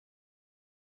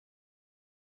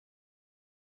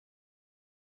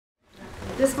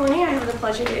This morning I have the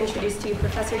pleasure to introduce to you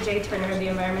Professor Jay Turner of the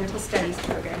Environmental Studies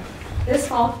program. This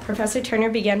fall, Professor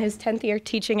Turner began his 10th year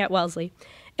teaching at Wellesley.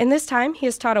 In this time, he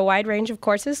has taught a wide range of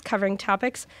courses covering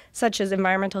topics such as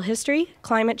environmental history,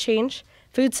 climate change,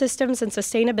 food systems and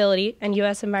sustainability, and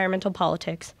U.S. environmental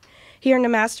politics. He earned a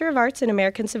Master of Arts in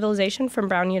American Civilization from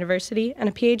Brown University and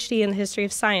a PhD in the History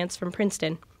of Science from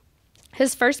Princeton.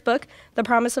 His first book, The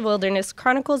Promise of Wilderness,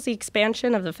 chronicles the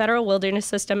expansion of the federal wilderness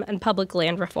system and public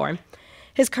land reform.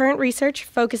 His current research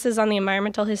focuses on the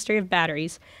environmental history of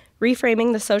batteries,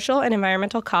 reframing the social and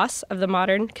environmental costs of the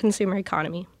modern consumer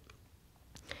economy.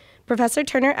 Professor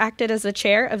Turner acted as the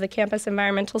chair of the Campus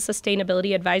Environmental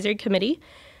Sustainability Advisory Committee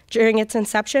during its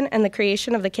inception and the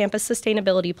creation of the Campus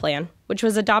Sustainability Plan, which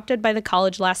was adopted by the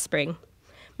college last spring.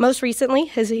 Most recently,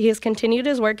 he has continued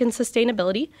his work in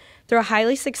sustainability through a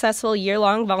highly successful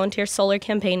year-long volunteer solar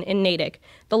campaign in Natick,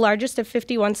 the largest of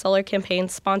 51 solar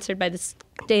campaigns sponsored by the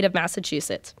state of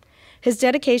Massachusetts. His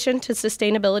dedication to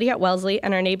sustainability at Wellesley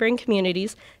and our neighboring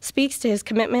communities speaks to his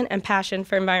commitment and passion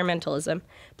for environmentalism.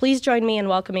 Please join me in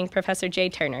welcoming Professor Jay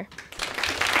Turner.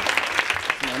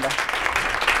 Amanda.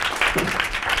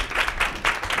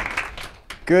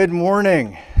 Good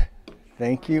morning.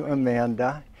 Thank you,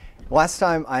 Amanda. Last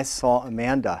time I saw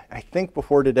Amanda, I think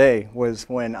before today, was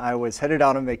when I was headed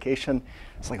out on vacation.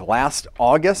 It's like last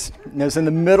August, and I was in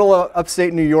the middle of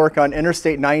upstate New York on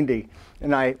Interstate 90,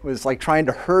 and I was like trying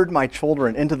to herd my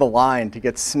children into the line to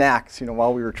get snacks,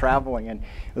 while we were traveling, and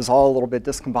it was all a little bit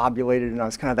discombobulated, and I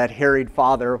was kind of that harried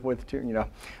father with,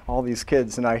 all these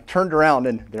kids, and I turned around,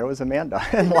 and there was Amanda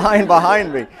in line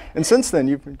behind me. And since then,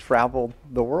 you've traveled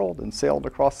the world and sailed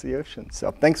across the ocean. So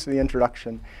thanks for the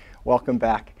introduction. Welcome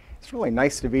back. It's really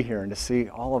nice to be here and to see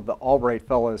all of the Albright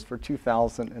Fellows for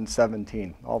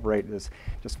 2017. Albright is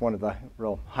just one of the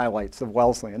real highlights of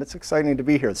Wellesley, and it's exciting to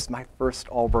be here. This is my first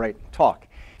Albright talk.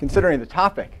 Considering the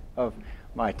topic of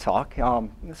my talk,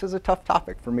 this is a tough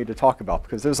topic for me to talk about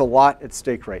because there's a lot at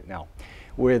stake right now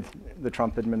with the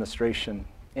Trump administration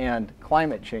and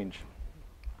climate change.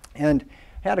 And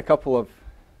I had a couple of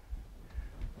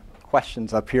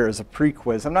questions up here as a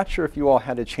pre-quiz. I'm not sure if you all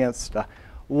had a chance to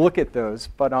look at those,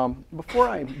 but before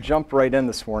I jump right in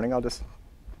this morning, I'll just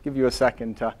give you a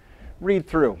second to read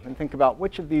through and think about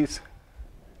which of these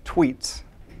tweets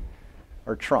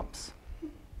are Trump's.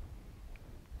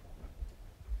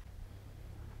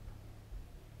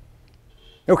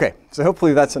 Okay, so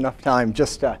hopefully that's enough time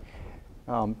just to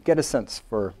get a sense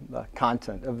for the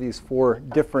content of these four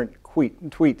different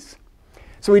tweets.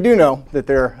 So we do know that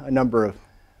there are a number of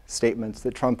statements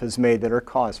that Trump has made that are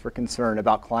cause for concern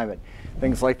about climate.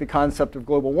 Things like the concept of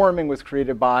global warming was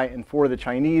created by and for the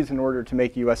Chinese in order to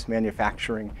make U.S.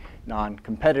 manufacturing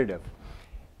non-competitive.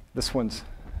 This one's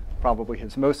probably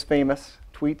his most famous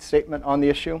tweet statement on the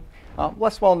issue.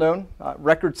 Less well known,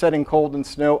 record-setting cold and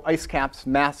snow, ice caps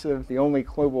massive. The only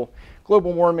global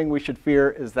warming we should fear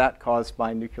is that caused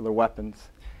by nuclear weapons.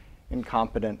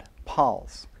 Incompetent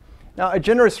pals. Now, a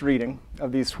generous reading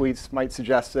of these tweets might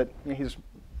suggest that he's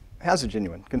has a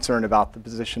genuine concern about the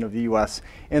position of the U.S.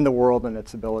 in the world and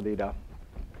its ability to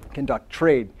conduct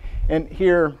trade. And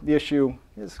here the issue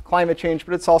is climate change,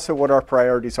 but it's also what our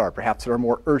priorities are. Perhaps there are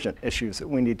more urgent issues that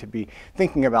we need to be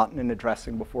thinking about and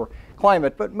addressing before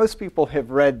climate. But most people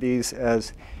have read these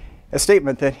as a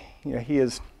statement that he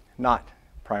is not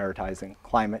prioritizing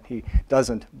climate. He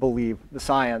doesn't believe the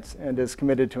science and is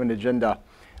committed to an agenda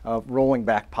of rolling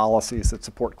back policies that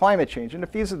support climate change. And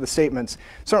if these are the statements,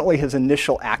 certainly his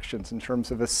initial actions in terms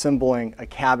of assembling a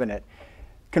cabinet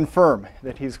confirm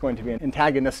that he's going to be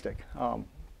antagonistic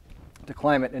to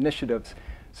climate initiatives.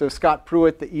 So Scott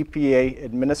Pruitt, the EPA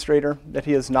administrator that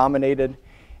he has nominated,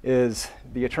 is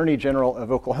the Attorney General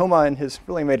of Oklahoma and has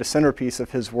really made a centerpiece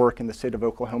of his work in the state of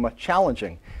Oklahoma,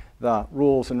 challenging the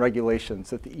rules and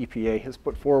regulations that the EPA has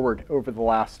put forward over the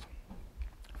last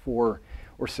 4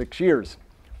 or 6 years.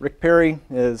 Rick Perry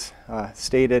is a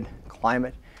stated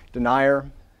climate denier,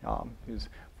 who's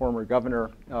former governor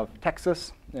of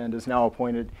Texas and is now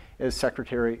appointed as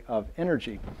Secretary of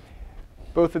Energy.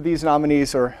 Both of these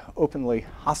nominees are openly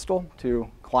hostile to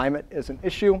climate as an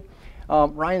issue.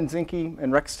 Ryan Zinke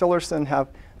and Rex Tillerson have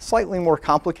slightly more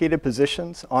complicated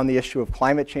positions on the issue of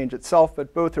climate change itself,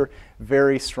 but both are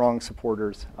very strong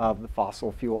supporters of the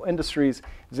fossil fuel industries.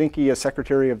 Zinke, as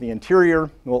Secretary of the Interior,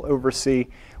 will oversee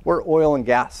where oil and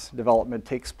gas development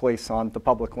takes place on the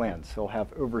public lands. He'll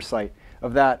have oversight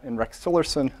of that. And Rex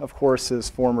Tillerson, of course, is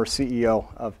former CEO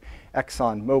of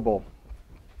ExxonMobil,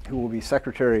 who will be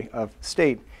Secretary of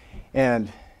State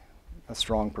and a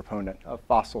strong proponent of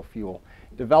fossil fuel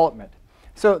development.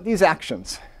 So these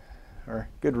actions are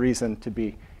good reason to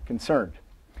be concerned.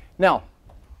 Now,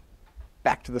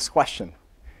 back to this question.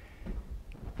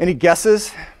 Any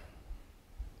guesses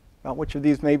about which of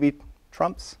these may be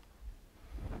Trump's?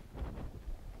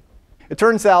 It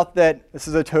turns out that this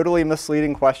is a totally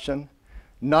misleading question.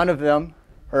 None of them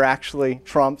are actually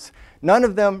Trump's. None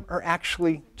of them are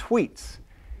actually tweets.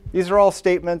 These are all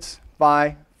statements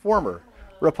by former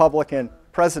Republican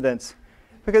presidents,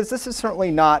 because this is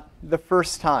certainly not the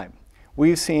first time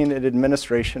we've seen an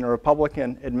administration, a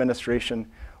Republican administration,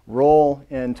 roll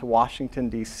into Washington,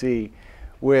 D.C.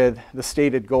 with the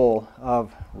stated goal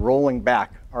of rolling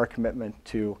back our commitment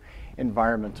to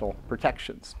environmental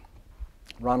protections.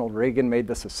 Ronald Reagan made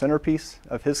this a centerpiece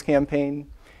of his campaign.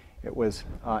 It was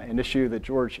an issue that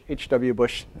George H.W.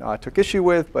 Bush took issue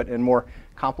with, but in more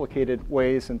complicated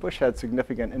ways. And Bush had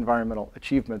significant environmental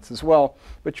achievements as well.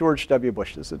 But George W.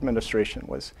 Bush's administration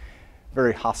was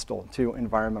very hostile to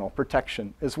environmental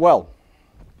protection as well.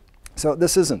 So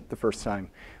this isn't the first time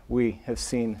we have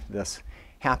seen this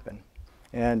happen.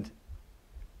 And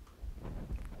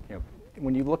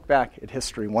when you look back at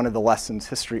history, one of the lessons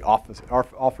history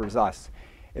offers us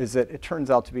is that it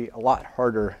turns out to be a lot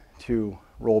harder to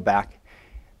roll back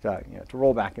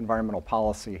environmental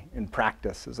policy in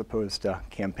practice as opposed to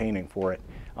campaigning for it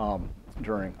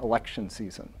during election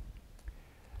season.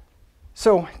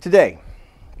 So today,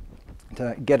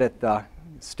 to get at the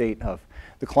state of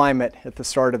the climate at the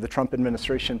start of the Trump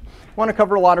administration, I want to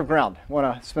cover a lot of ground. I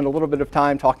want to spend a little bit of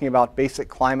time talking about basic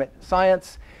climate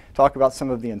science, talk about some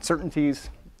of the uncertainties,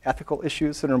 ethical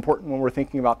issues that are important when we're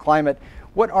thinking about climate.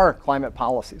 What are climate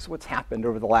policies? What's happened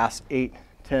over the last 8,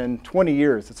 10, 20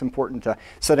 years? It's important to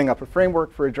setting up a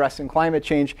framework for addressing climate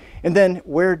change. And then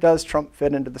where does Trump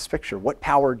fit into this picture? What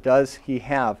power does he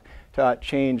have to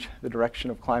change the direction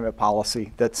of climate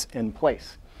policy that's in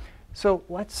place? So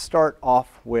let's start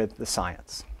off with the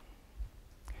science.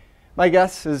 My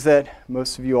guess is that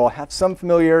most of you all have some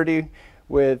familiarity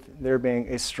with there being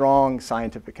a strong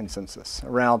scientific consensus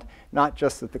around not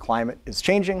just that the climate is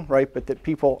changing, right, but that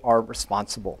people are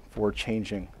responsible for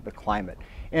changing the climate.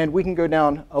 And we can go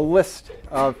down a list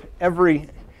of every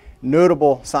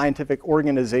notable scientific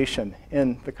organization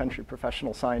in the country,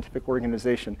 professional scientific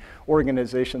organization,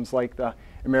 organizations like the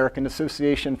American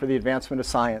Association for the Advancement of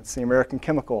Science, the American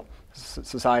Chemical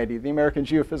Society, the American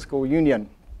Geophysical Union,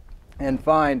 and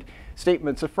find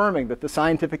statements affirming that the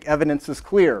scientific evidence is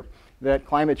clear, that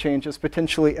climate change is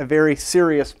potentially a very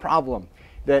serious problem,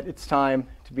 that it's time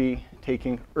to be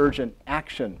taking urgent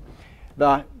action.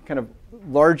 The kind of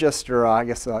largest,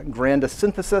 or grandest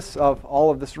synthesis of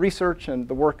all of this research and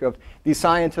the work of these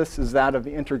scientists is that of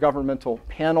the Intergovernmental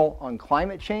Panel on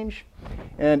Climate Change.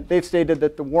 And they've stated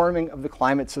that the warming of the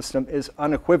climate system is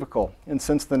unequivocal. And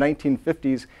since the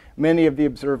 1950s, many of the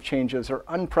observed changes are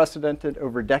unprecedented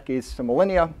over decades to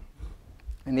millennia.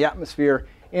 And the atmosphere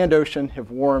and ocean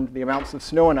have warmed, the amounts of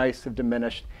snow and ice have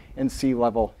diminished, and sea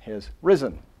level has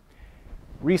risen.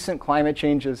 Recent climate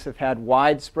changes have had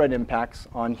widespread impacts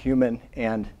on human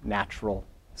and natural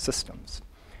systems,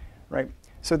 right?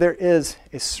 So there is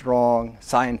a strong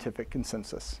scientific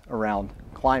consensus around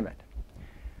climate.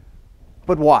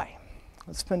 But why?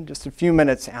 Let's spend just a few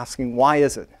minutes asking why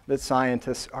is it that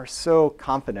scientists are so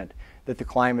confident that the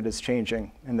climate is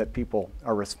changing and that people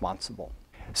are responsible?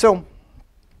 So,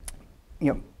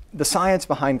 the science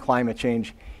behind climate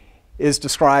change is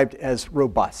described as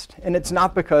robust, and it's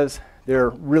not because they're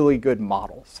really good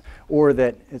models, or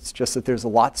that it's just that there's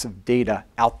lots of data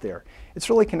out there. It's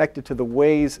really connected to the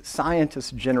ways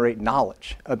scientists generate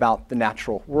knowledge about the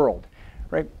natural world,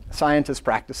 right? Scientists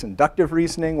practice inductive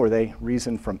reasoning, where they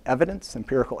reason from evidence,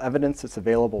 empirical evidence that's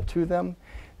available to them.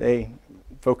 They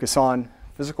focus on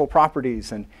physical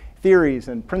properties and theories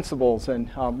and principles and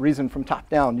reason from top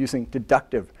down using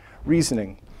deductive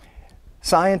reasoning.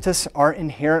 Scientists are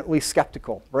inherently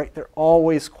skeptical, right? They're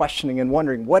always questioning and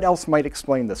wondering what else might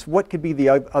explain this? What could be the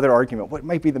other argument? What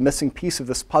might be the missing piece of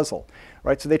this puzzle,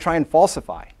 right? So they try and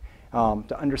falsify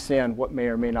to understand what may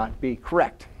or may not be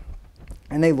correct.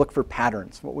 And they look for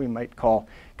patterns, what we might call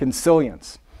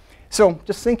consilience. So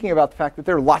just thinking about the fact that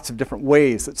there are lots of different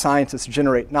ways that scientists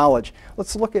generate knowledge,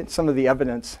 let's look at some of the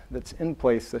evidence that's in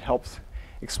place that helps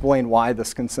explain why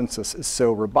this consensus is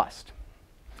so robust.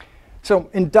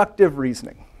 So inductive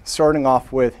reasoning, starting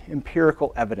off with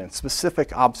empirical evidence,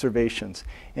 specific observations,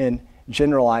 and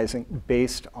generalizing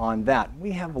based on that.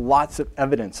 We have lots of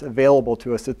evidence available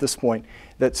to us at this point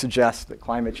that suggests that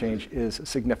climate change is a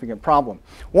significant problem.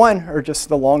 One are just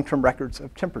the long-term records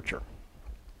of temperature.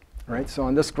 Right? So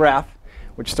on this graph,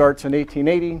 which starts in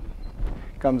 1880,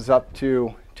 comes up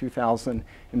to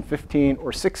 2015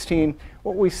 or 16,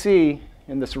 what we see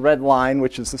in this red line,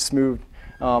 which is the smooth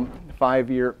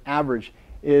 5-year average,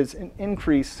 is an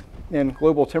increase in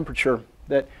global temperature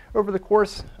that over the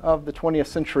course of the 20th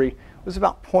century was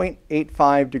about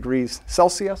 0.85 degrees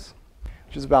Celsius,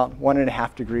 which is about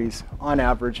 1.5 degrees on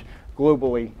average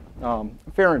globally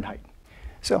Fahrenheit.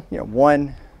 So,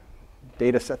 one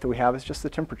data set that we have is just the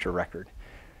temperature record.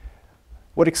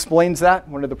 What explains that?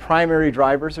 One of the primary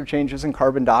drivers are changes in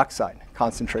carbon dioxide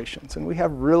concentrations. And we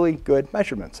have really good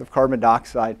measurements of carbon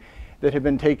dioxide that have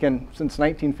been taken since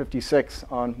 1956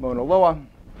 on Mauna Loa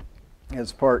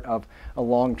as part of a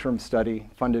long-term study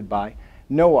funded by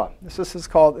NOAA. This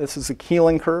is a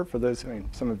Keeling curve. For those,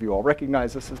 some of you all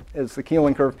recognize this as the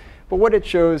Keeling curve. But what it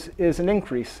shows is an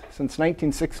increase since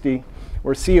 1960,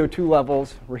 where CO2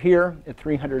 levels were here at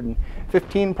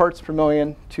 315 parts per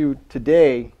million to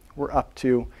today, we're up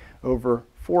to over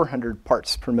 400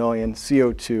 parts per million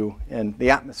CO2 in the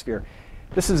atmosphere.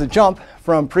 This is a jump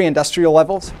from pre-industrial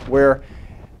levels, where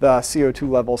the CO2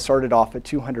 level started off at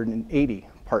 280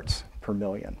 parts per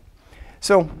million.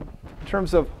 So in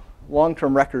terms of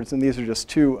long-term records, and these are just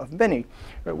two of many,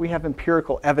 right, we have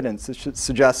empirical evidence that should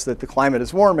suggest that the climate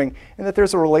is warming and that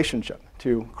there's a relationship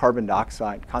to carbon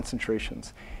dioxide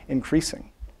concentrations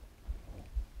increasing.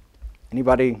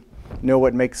 Anybody know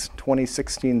what makes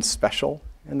 2016 special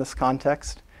in this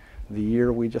context? The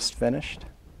year we just finished?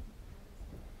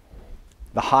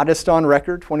 The hottest on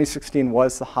record. 2016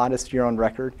 was the hottest year on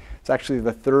record. It's actually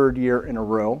the third year in a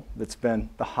row that's been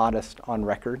the hottest on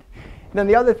record. And then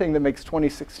the other thing that makes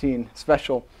 2016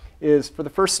 special is, for the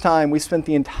first time, we spent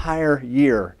the entire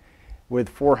year with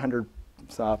 400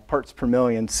 parts per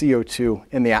million CO2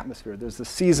 in the atmosphere. There's a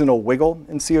seasonal wiggle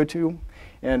in CO2,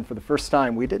 and for the first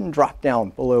time, we didn't drop down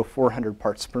below 400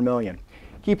 parts per million.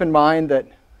 Keep in mind that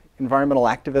environmental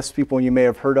activists, people you may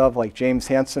have heard of, like James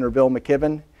Hansen or Bill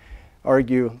McKibben,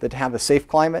 argue that to have a safe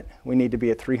climate, we need to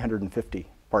be at 350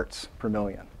 parts per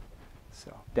million.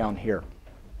 So down here.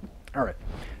 All right,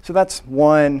 so that's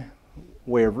one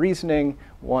way of reasoning,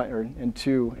 and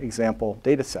two example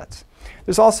data sets.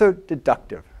 There's also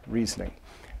deductive reasoning,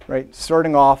 right?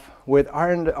 Starting off with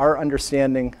our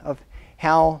understanding of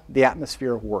how the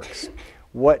atmosphere works,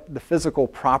 what the physical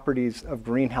properties of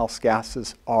greenhouse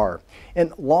gases are.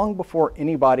 And long before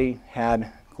anybody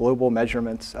had global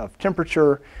measurements of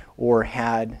temperature or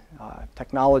had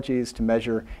technologies to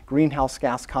measure greenhouse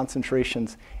gas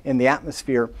concentrations in the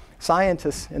atmosphere,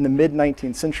 scientists in the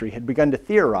mid-19th century had begun to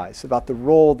theorize about the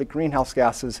role that greenhouse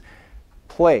gases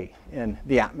play in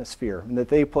the atmosphere, and that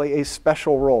they play a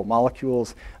special role,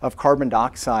 molecules of carbon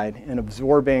dioxide, in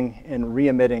absorbing and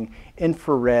re-emitting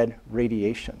infrared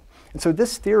radiation. And so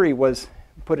this theory was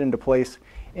put into place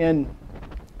in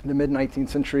the mid-19th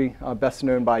century, best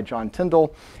known by John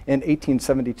Tyndall in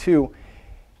 1872,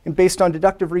 and based on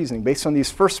deductive reasoning, based on these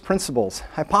first principles,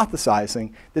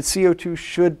 hypothesizing that CO2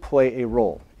 should play a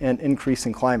role in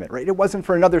increasing climate. Right? It wasn't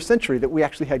for another century that we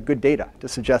actually had good data to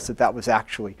suggest that that was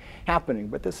actually happening,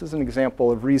 but this is an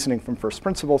example of reasoning from first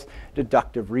principles,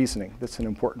 deductive reasoning. That's an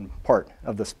important part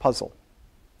of this puzzle.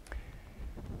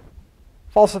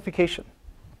 Falsification.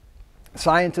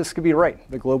 Scientists could be right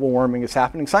that global warming is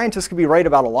happening. Scientists could be right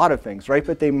about a lot of things, right?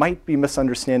 But they might be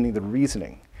misunderstanding the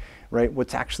reasoning, right?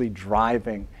 What's actually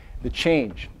driving the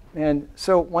change. And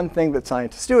so one thing that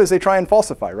scientists do is they try and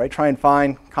falsify, right? Try and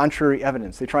find contrary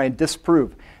evidence. They try and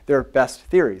disprove their best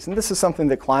theories. And this is something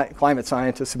that climate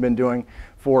scientists have been doing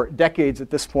for decades at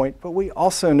this point. But we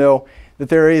also know that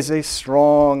there is a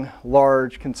strong,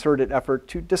 large, concerted effort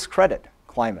to discredit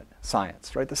climate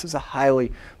science, right? This is a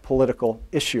highly political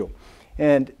issue.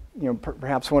 And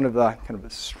perhaps one of the kind of the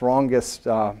strongest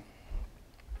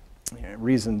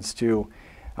reasons to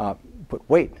put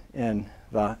weight in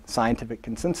the scientific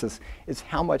consensus is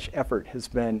how much effort has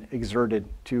been exerted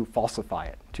to falsify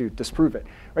it, to disprove it.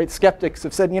 Right? Skeptics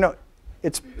have said,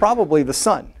 it's probably the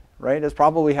sun, right? It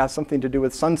probably has something to do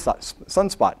with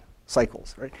sunspot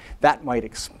cycles, right? That might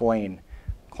explain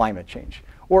climate change.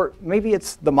 Or maybe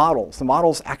it's the models. The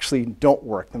models actually don't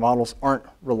work. The models aren't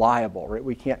reliable, right?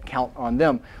 We can't count on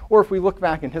them. Or if we look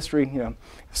back in history,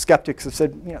 skeptics have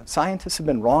said, scientists have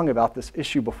been wrong about this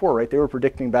issue before, right? They were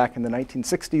predicting back in the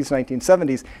 1960s,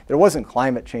 1970s, there wasn't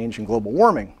climate change and global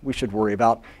warming we should worry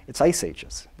about. It's ice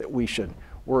ages that we should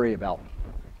worry about.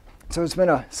 So it's been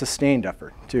a sustained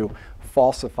effort to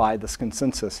falsify this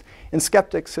consensus. And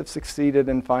skeptics have succeeded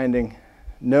in finding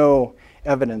no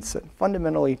evidence that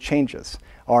fundamentally changes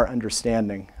our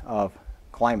understanding of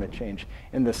climate change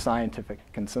in this scientific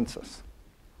consensus.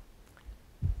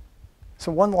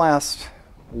 So one last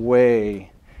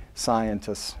way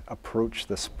scientists approach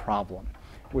this problem,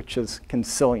 which is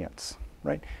consilience,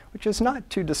 right? Which is not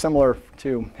too dissimilar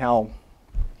to how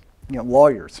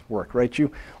lawyers work, right?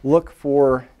 You look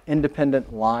for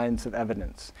independent lines of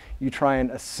evidence. You try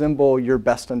and assemble your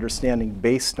best understanding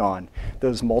based on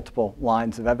those multiple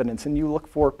lines of evidence, and you look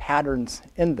for patterns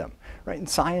in them, right? And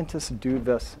scientists do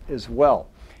this as well.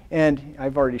 And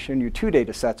I've already shown you 2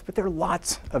 data sets, but there are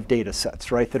lots of data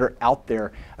sets, right, that are out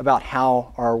there about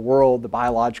how our world, the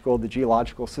biological, the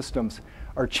geological systems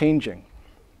are changing.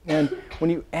 And when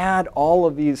you add all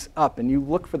of these up and you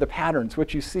look for the patterns,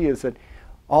 what you see is that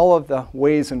all of the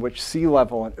ways in which sea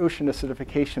level and ocean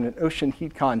acidification and ocean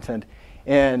heat content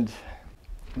and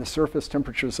the surface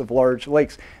temperatures of large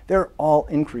lakes, they're all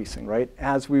increasing, right,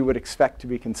 as we would expect to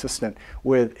be consistent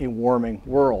with a warming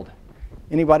world.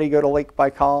 Anybody go to Lake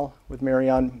Baikal with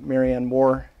Marianne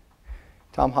Moore,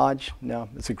 Tom Hodge? No,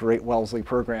 it's a great Wellesley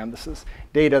program. This is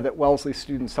data that Wellesley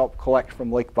students helped collect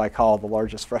from Lake Baikal, the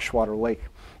largest freshwater lake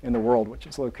in the world, which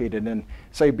is located in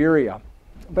Siberia.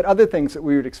 But other things that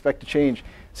we would expect to change,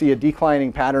 see a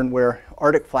declining pattern where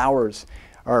Arctic flowers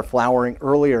are flowering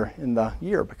earlier in the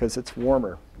year because it's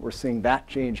warmer. We're seeing that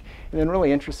change. And then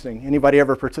really interesting, anybody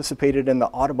ever participated in the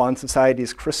Audubon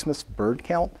Society's Christmas bird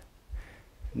count?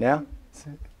 Yeah?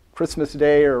 Christmas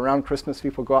Day or around Christmas,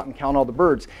 people go out and count all the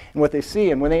birds. And what they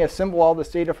see, and when they assemble all this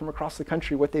data from across the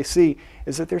country, what they see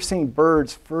is that they're seeing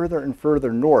birds further and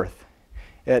further north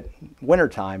at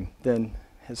wintertime than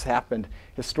has happened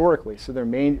historically. So their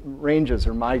main ranges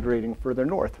are migrating further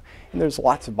north. And there's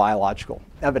lots of biological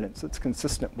evidence that's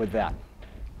consistent with that.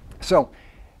 So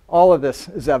all of this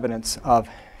is evidence of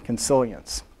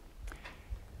consilience.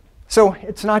 So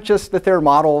it's not just that there are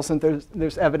models and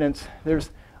there's evidence. There's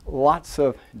lots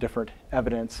of different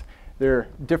evidence. There are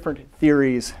different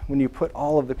theories. When you put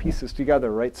all of the pieces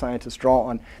together, right, scientists draw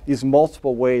on these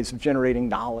multiple ways of generating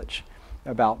knowledge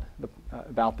about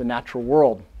the natural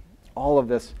world. All of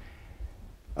this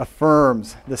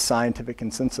affirms the scientific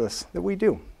consensus that we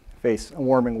do face a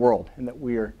warming world and that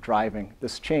we are driving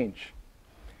this change.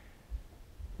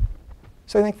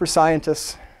 So I think for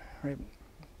scientists, right,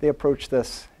 they approach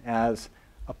this as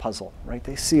a puzzle, right?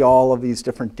 They see all of these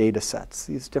different data sets,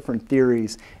 these different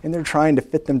theories, and they're trying to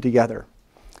fit them together.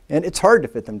 And it's hard to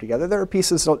fit them together. There are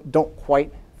pieces that don't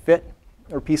quite fit,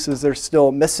 or pieces they're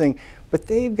still missing, but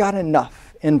they've got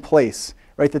enough in place,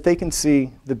 right, that they can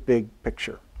see the big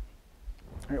picture,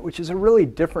 right, which is a really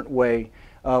different way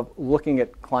of looking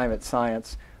at climate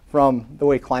science from the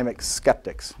way climate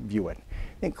skeptics view it.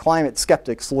 I think climate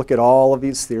skeptics look at all of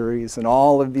these theories and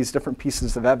all of these different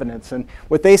pieces of evidence, and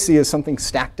what they see is something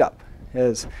stacked up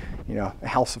as, you know, a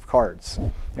house of cards.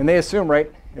 And they assume,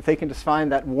 right, if they can just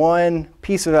find that one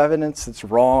piece of evidence that's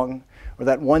wrong, or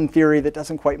that one theory that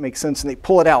doesn't quite make sense, and they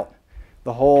pull it out,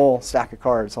 the whole stack of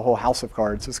cards, the whole house of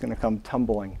cards is going to come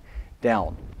tumbling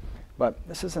down. But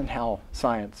this isn't how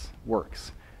science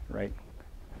works, right?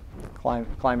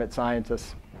 Climate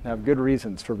scientists have good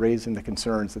reasons for raising the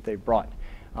concerns that they've brought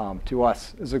to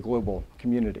us as a global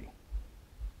community.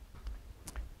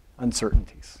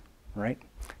 Uncertainties, right?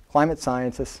 Climate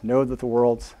scientists know that the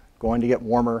world's going to get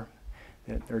warmer,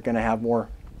 that they're going to have more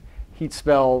heat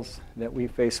spells, that we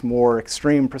face more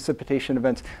extreme precipitation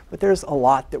events, but there's a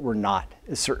lot that we're not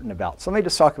as certain about. So let me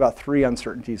just talk about 3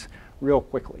 uncertainties real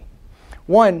quickly.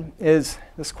 One is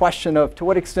this question of to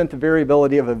what extent the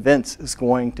variability of events is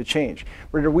going to change.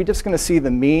 Are we just going to see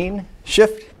the mean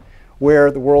shift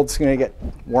where the world's going to get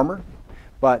warmer,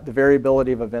 but the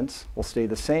variability of events will stay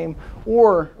the same?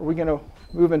 Or are we going to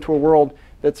move into a world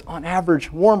that's on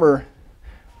average warmer,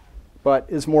 but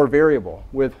is more variable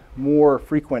with more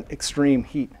frequent extreme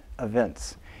heat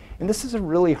events? And this is a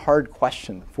really hard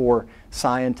question for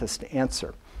scientists to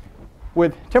answer.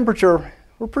 With temperature,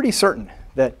 we're pretty certain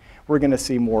that we're going to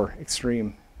see more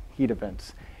extreme heat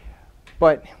events.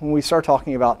 But when we start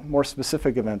talking about more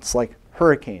specific events like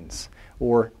hurricanes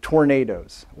or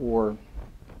tornadoes or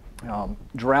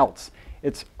droughts,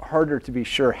 it's harder to be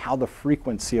sure how the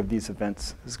frequency of these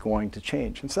events is going to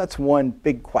change. And so that's one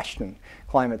big question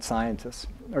climate scientists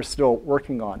are still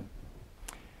working on.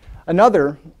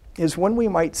 Another is when we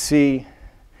might see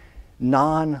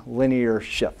non-linear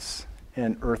shifts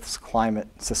in Earth's climate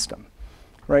system.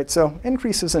 Right, so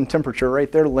increases in temperature, right,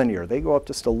 they're linear. They go up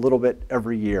just a little bit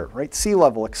every year, right? Sea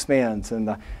level expands and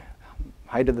the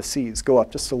height of the seas go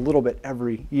up just a little bit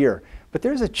every year. But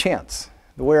there's a chance,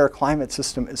 the way our climate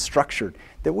system is structured,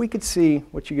 that we could see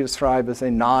what you could describe as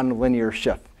a non-linear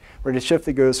shift, right? A shift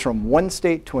that goes from one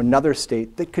state to another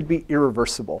state that could be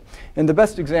irreversible. And the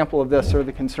best example of this are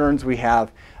the concerns we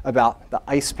have about the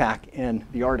ice pack in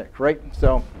the Arctic, right?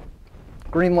 So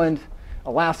Greenland,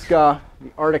 Alaska,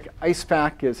 the Arctic ice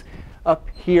pack is up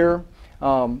here.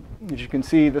 As you can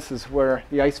see, this is where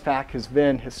the ice pack has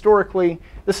been historically.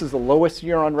 This is the lowest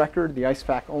year on record. The ice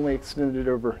pack only extended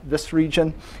over this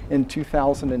region in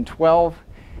 2012.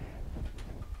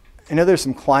 I know there's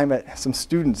some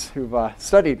students who've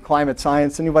studied climate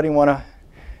science. Anybody want to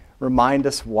remind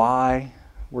us why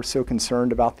we're so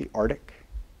concerned about the Arctic?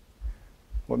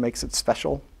 What makes it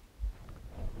special?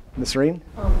 Ms. Reen?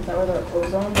 Is that where the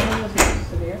ozone layer was most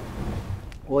severe?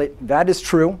 Well, that is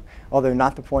true, although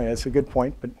not the point. It's a good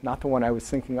point, but not the one I was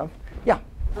thinking of. Yeah?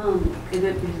 Is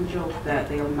it potential that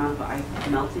the amount of ice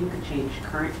melting could change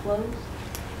current flows?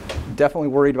 Definitely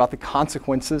worried about the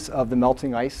consequences of the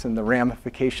melting ice and the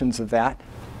ramifications of that.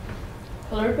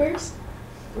 Polar bears?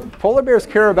 Polar bears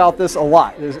care about this a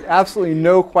lot. There's absolutely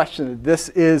no question that this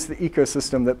is the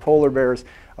ecosystem that polar bears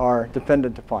are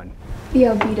dependent upon. The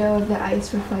albedo of the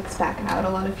ice reflects back out a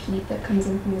lot of heat that comes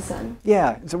in from the sun.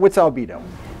 Yeah, so what's albedo?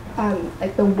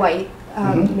 Like the white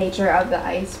nature of the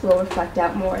ice will reflect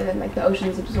out more than like the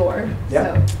oceans absorb.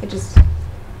 Yeah. So it just,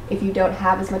 if you don't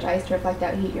have as much ice to reflect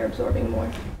out heat, you're absorbing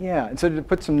more. Yeah, and so to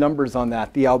put some numbers on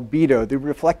that, the albedo, the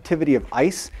reflectivity of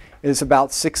ice, is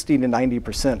about 60 to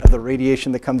 90% of the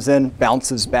radiation that comes in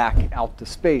bounces back out to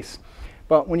space.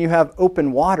 But when you have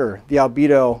open water, the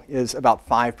albedo is about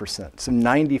 5%. So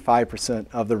 95%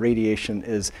 of the radiation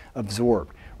is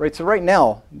absorbed. Right, so right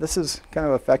now, this is kind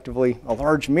of effectively a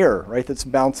large mirror, right, that's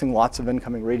bouncing lots of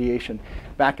incoming radiation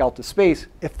back out to space.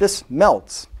 If this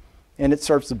melts and it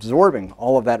starts absorbing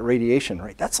all of that radiation,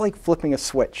 right, that's like flipping a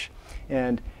switch.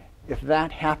 And if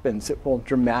that happens, it will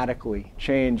dramatically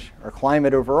change our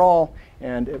climate overall,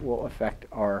 and it will affect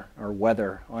our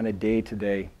weather on a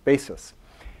day-to-day basis.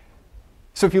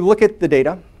 So if you look at the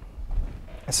data,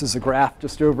 this is a graph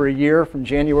just over a year from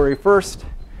January 1st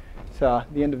to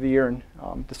the end of the year in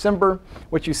December.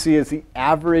 What you see is the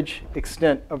average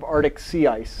extent of Arctic sea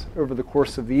ice over the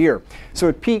course of the year. So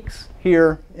it peaks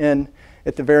here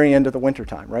at the very end of the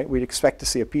wintertime, right? We'd expect to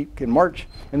see a peak in March,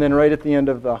 and then right at the end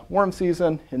of the warm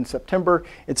season in September,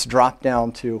 it's dropped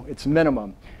down to its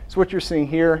minimum. So what you're seeing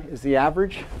here is the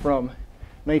average from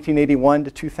 1981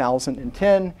 to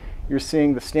 2010. You're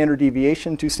seeing the standard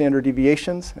deviation. 2 standard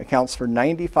deviations accounts for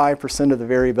 95% of the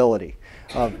variability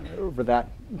over that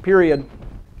period.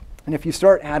 And if you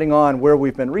start adding on where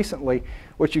we've been recently,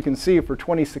 what you can see for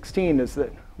 2016 is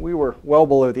that we were well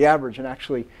below the average and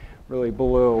actually really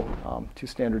below 2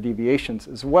 standard deviations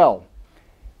as well.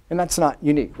 And that's not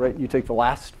unique, right? You take the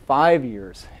last 5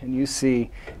 years and you see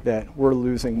that we're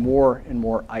losing more and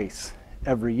more ice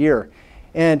every year.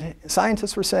 And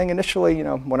scientists were saying initially,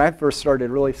 when I first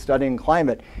started really studying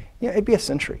climate, it'd be a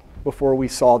century before we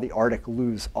saw the Arctic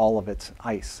lose all of its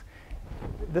ice.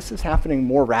 This is happening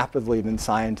more rapidly than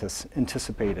scientists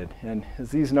anticipated. And as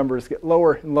these numbers get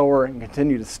lower and lower and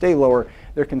continue to stay lower,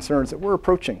 there are concerns that we're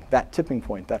approaching that tipping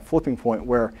point, that flipping point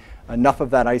where enough of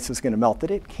that ice is going to melt that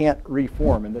it can't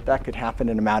reform, and that could happen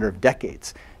in a matter of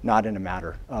decades, not in a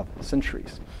matter of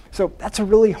centuries. So that's a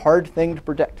really hard thing to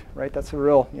predict, right? That's a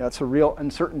real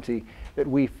uncertainty that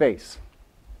we face.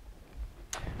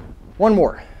 One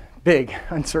more big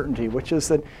uncertainty, which is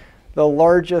that the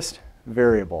largest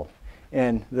variable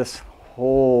in this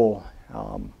whole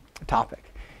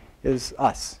topic is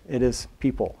us. It is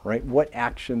people, right? What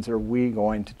actions are we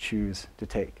going to choose to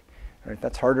take? Right?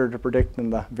 That's harder to predict than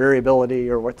the variability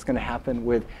or what's going to happen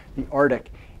with the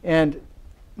Arctic. And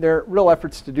there are real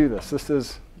efforts to do this. This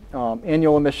is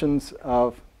annual emissions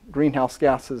of greenhouse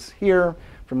gases here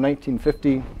from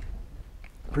 1950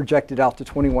 projected out to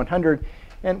 2100.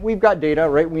 And we've got data,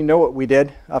 right? We know what we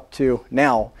did up to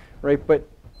now, right? But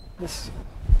this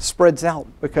spreads out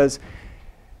because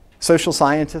social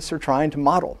scientists are trying to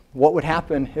model what would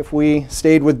happen if we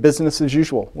stayed with business as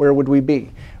usual. Where would we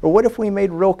be? Or what if we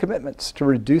made real commitments to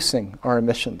reducing our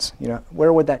emissions?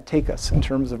 Where would that take us in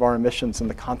terms of our emissions and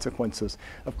the consequences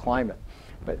of climate?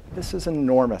 But this is an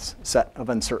enormous set of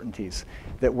uncertainties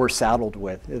that we're saddled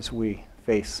with as we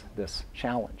face this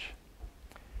challenge.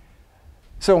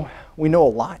 So we know a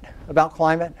lot about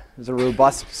climate. There's a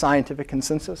robust scientific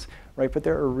consensus, right? But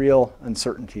there are real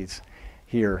uncertainties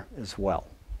here as well.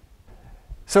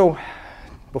 So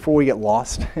before we get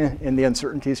lost in the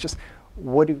uncertainties, just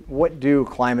what do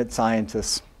climate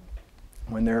scientists,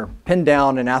 when they're pinned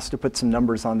down and asked to put some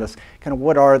numbers on this, kind of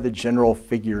what are the general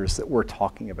figures that we're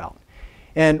talking about?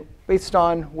 And based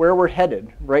on where we're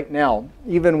headed right now,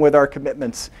 even with our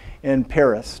commitments in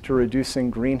Paris to reducing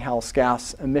greenhouse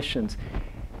gas emissions,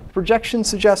 projections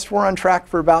suggest we're on track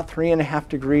for about 3.5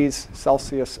 degrees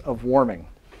Celsius of warming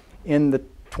in the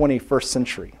 21st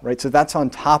century, right? So that's on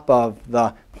top of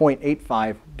the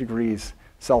 0.85 degrees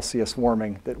Celsius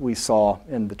warming that we saw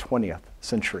in the 20th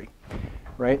century,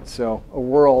 right? So a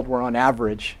world where on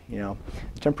average, the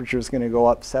temperature is going to go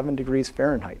up 7 degrees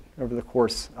Fahrenheit over the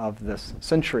course of this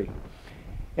century.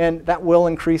 And that will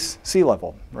increase sea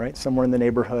level, right? Somewhere in the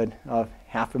neighborhood of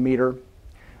 0.5 meter,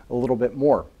 a little bit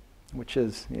more, which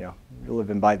is, you're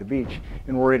living by the beach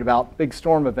and worried about big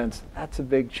storm events. That's a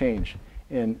big change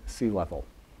in sea level.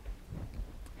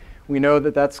 We know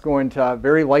that that's going to,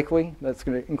 very likely, that's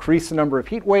going to increase the number of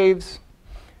heat waves,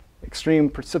 extreme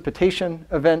precipitation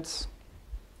events,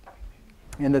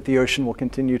 and that the ocean will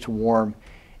continue to warm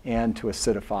and to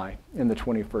acidify in the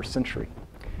 21st century.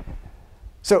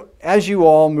 So as you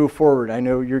all move forward, I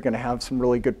know you're going to have some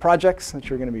really good projects that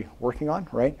you're going to be working on,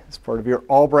 right? As part of your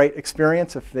Albright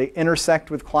experience, if they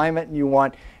intersect with climate and you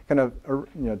want kind of,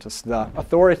 just the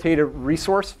authoritative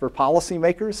resource for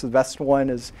policymakers, the best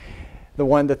one is the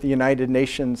one that the United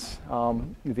Nations,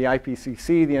 the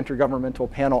IPCC, the Intergovernmental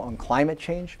Panel on Climate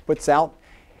Change, puts out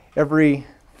every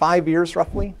 5 years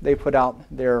roughly. They put out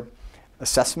their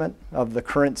assessment of the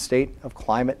current state of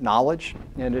climate knowledge,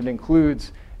 and it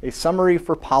includes a summary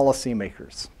for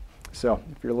policymakers. So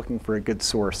if you're looking for a good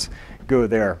source, go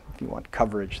there if you want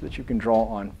coverage that you can draw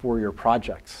on for your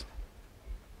projects.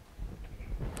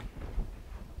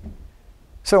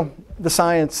 So the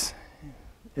science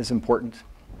is important,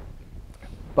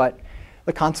 but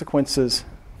the consequences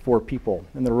for people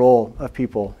and the role of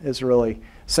people is really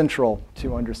central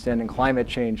to understanding climate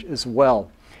change as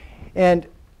well. And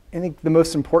I think the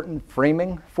most important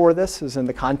framing for this is in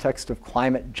the context of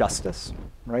climate justice,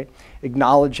 right?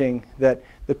 Acknowledging that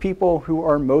the people who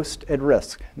are most at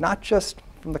risk, not just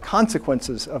from the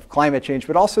consequences of climate change,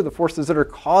 but also the forces that are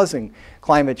causing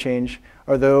climate change,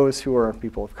 are those who are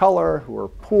people of color, who are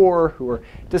poor, who are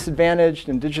disadvantaged,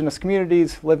 indigenous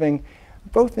communities living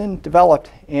both in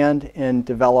developed and in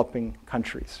developing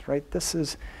countries, right? This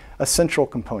is a central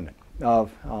component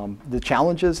of the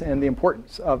challenges and the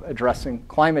importance of addressing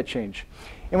climate change.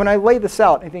 And when I lay this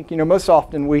out, I think most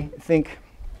often we think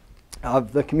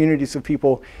of the communities of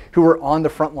people who are on the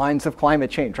front lines of climate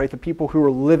change, right? The people who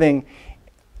are living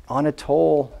on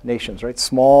atoll nations, right?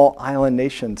 Small island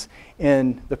nations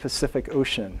in the Pacific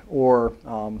Ocean, or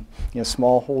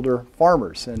smallholder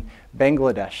farmers in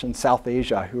Bangladesh and South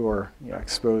Asia who are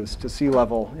exposed to sea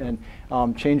level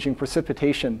and changing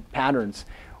precipitation patterns,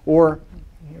 or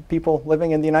people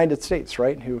living in the United States,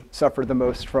 right, who suffered the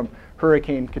most from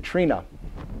Hurricane Katrina.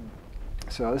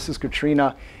 So this is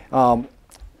Katrina.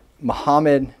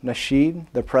 Mohammed Nasheed,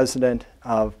 the president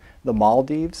of the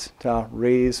Maldives, to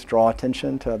draw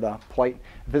attention to the plight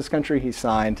of his country, he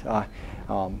signed a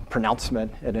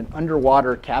pronouncement at an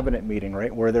underwater cabinet meeting,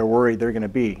 right, where they're worried they're going to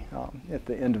be at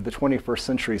the end of the 21st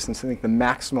century, since I think the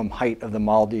maximum height of the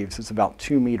Maldives is about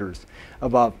 2 meters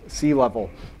above sea level.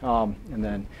 And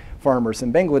then farmers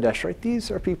in Bangladesh, right?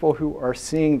 These are people who are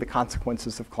seeing the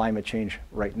consequences of climate change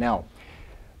right now.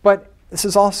 But this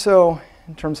is also,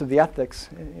 in terms of the ethics,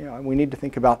 we need to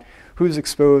think about who's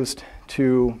exposed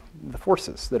to the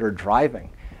forces that are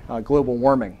driving global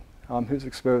warming, who's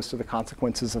exposed to the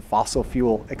consequences of fossil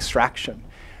fuel extraction,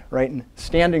 right? And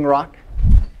Standing Rock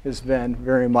has been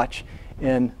very much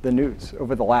in the news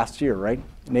over the last year, right?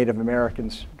 Native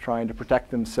Americans trying to protect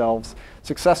themselves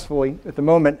successfully at the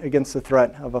moment against the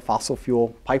threat of a fossil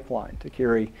fuel pipeline to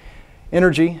carry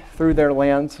energy through their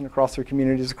lands and across their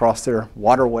communities, across their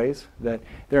waterways that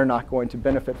they're not going to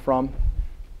benefit from.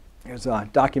 There's a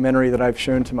documentary that I've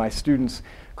shown to my students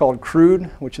called Crude,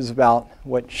 which is about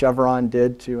what Chevron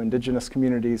did to indigenous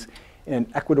communities in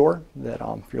Ecuador, that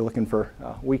if you're looking for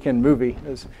a weekend movie,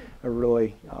 is a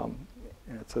really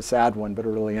it's a sad one, but a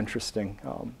really interesting,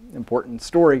 important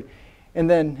story. And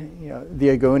then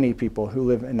the Ogoni people who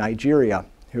live in Nigeria,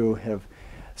 who have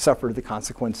suffered the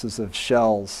consequences of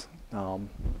Shell's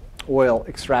oil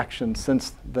extraction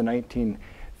since the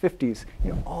 1950s.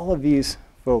 All of these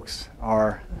folks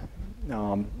are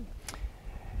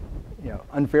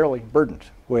unfairly burdened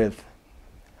with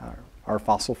our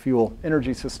fossil fuel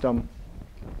energy system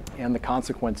and the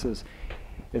consequences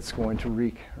it's going to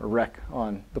wreak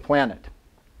on the planet.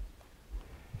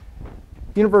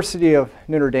 The University of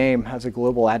Notre Dame has a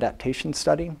global adaptation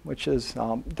study, which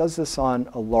does this on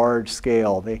a large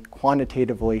scale. They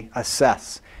quantitatively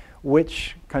assess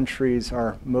which countries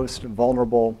are most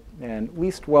vulnerable and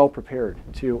least well prepared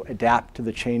to adapt to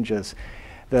the changes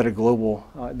that the global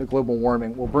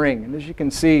warming will bring. And as you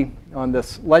can see on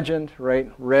this legend,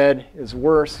 right, red is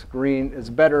worse, green is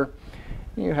better.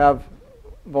 You have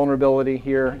vulnerability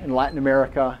here in Latin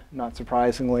America, not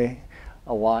surprisingly,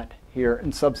 a lot here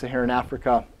in sub-Saharan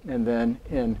Africa, and then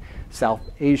in South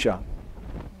Asia.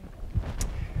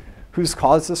 Who's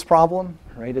caused this problem?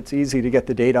 Right? It's easy to get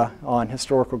the data on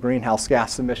historical greenhouse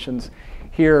gas emissions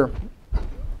Here,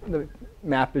 the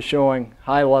map is showing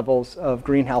high levels of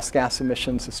greenhouse gas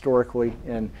emissions historically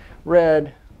in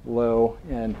red, low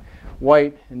in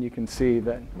white, and you can see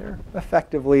that they're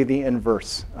effectively the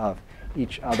inverse of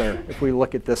each other if we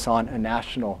look at this on a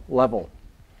national level.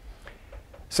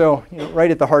 So,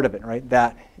 right at the heart of it, right,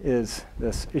 that is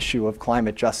this issue of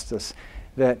climate justice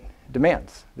that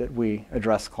demands that we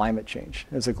address climate change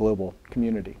as a global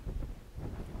community.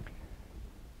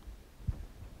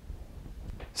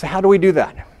 So how do we do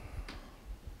that?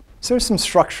 So there's some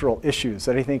structural issues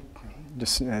that I think,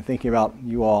 just thinking about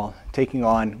you all taking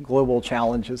on global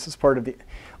challenges as part of the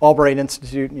Albright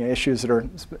Institute, issues that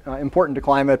are important to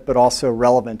climate, but also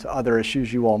relevant to other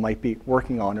issues you all might be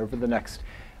working on over the next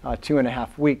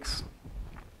 2.5 weeks.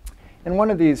 And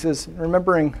one of these is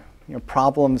remembering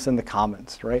problems in the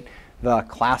commons, right? The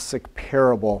classic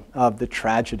parable of the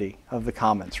tragedy of the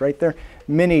commons, right? There are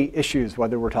many issues,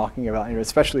 whether we're talking about,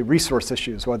 especially resource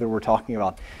issues, whether we're talking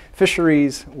about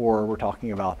fisheries or we're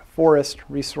talking about forest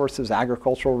resources,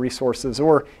 agricultural resources,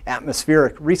 or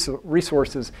atmospheric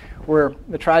resources, where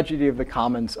the tragedy of the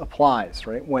commons applies,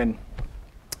 right? When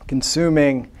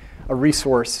consuming a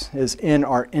resource is in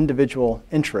our individual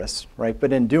interests, right?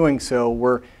 But in doing so,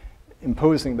 we're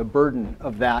imposing the burden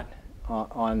of that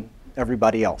on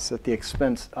everybody else at the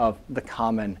expense of the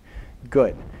common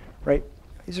good, right?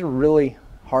 These are really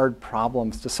hard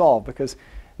problems to solve because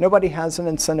nobody has an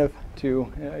incentive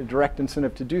to, a direct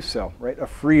incentive to do so, right? A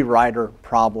free rider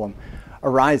problem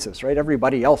arises, right?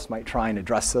 Everybody else might try and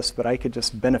address this, but I could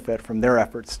just benefit from their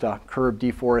efforts to curb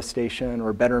deforestation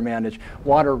or better manage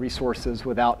water resources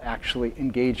without actually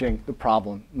engaging the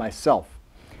problem myself.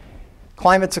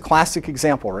 Climate's a classic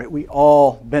example, right? We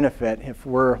all benefit if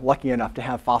we're lucky enough to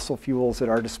have fossil fuels at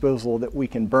our disposal that we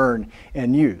can burn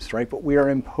and use, right? But we are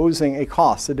imposing a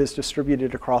cost that is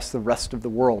distributed across the rest of the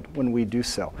world when we do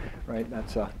so, right?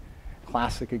 That's a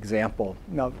classic example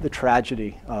of the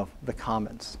tragedy of the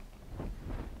commons.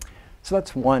 So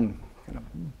that's one kind of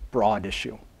broad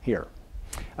issue here.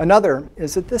 Another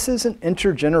is that this is an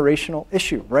intergenerational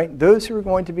issue, right? Those who are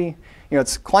going to be,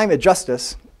 it's climate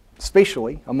justice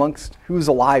spatially amongst who's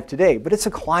alive today, but it's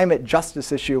a climate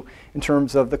justice issue in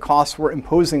terms of the costs we're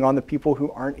imposing on the people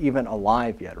who aren't even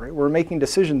alive yet, right? We're making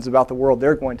decisions about the world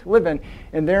they're going to live in,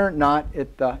 and they're not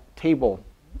at the table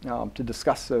to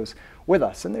discuss those with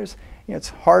us. And there's, it's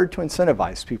hard to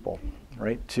incentivize people,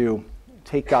 right, to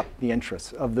take up the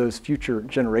interests of those future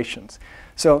generations.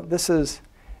 So this is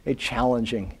a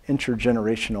challenging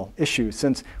intergenerational issue,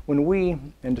 since when we,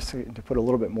 and just to put a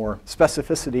little bit more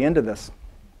specificity into this,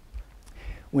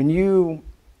 when you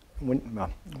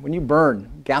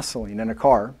burn gasoline in a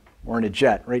car or in a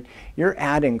jet, right, you're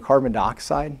adding carbon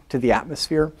dioxide to the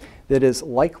atmosphere that is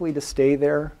likely to stay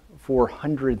there for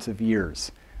hundreds of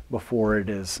years before it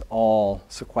is all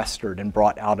sequestered and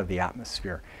brought out of the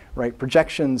atmosphere, right?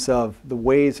 Projections of the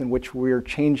ways in which we're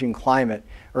changing climate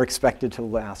are expected to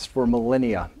last for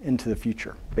millennia into the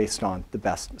future based on the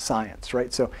best science,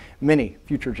 right? So many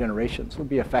future generations will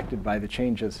be affected by the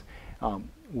changes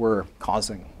we're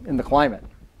causing in the climate.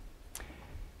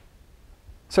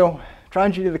 So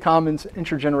tragedy of the commons,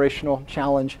 intergenerational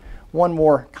challenge, one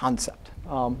more concept,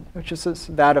 which is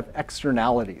that of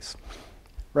externalities,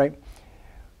 right?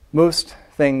 Most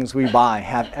things we buy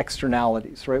have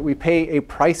externalities, right? We pay a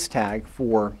price tag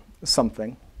for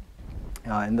something.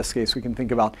 In this case, we can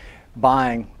think about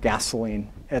buying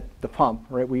gasoline at the pump,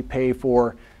 right? We pay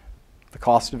for the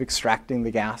cost of extracting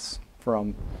the gas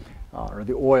from, or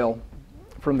the oil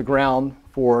from the ground,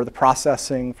 for the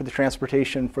processing, for the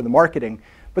transportation, for the marketing.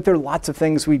 But there are lots of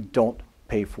things we don't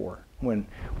pay for when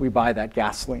we buy that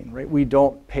gasoline, right? We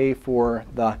don't pay for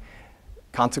the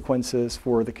consequences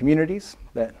for the communities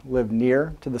that live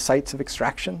near to the sites of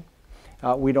extraction.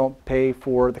 We don't pay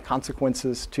for the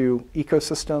consequences to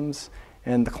ecosystems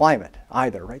and the climate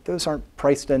either, right? Those aren't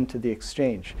priced into the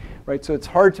exchange, right? So it's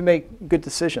hard to make good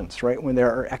decisions, right, when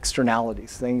there are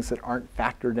externalities, things that aren't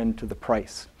factored into the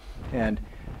price. And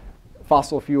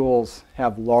fossil fuels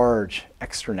have large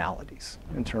externalities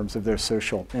in terms of their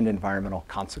social and environmental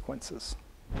consequences.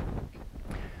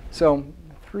 So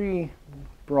 3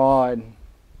 broad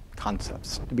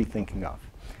concepts to be thinking of,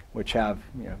 which have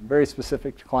very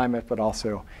specific to climate, but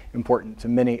also important to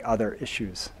many other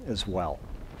issues as well.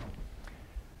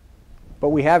 But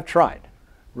we have tried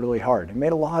really hard and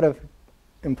made a lot of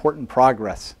important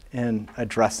progress in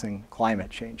addressing climate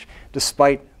change,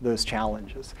 despite those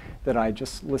challenges that I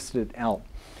just listed out.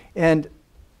 And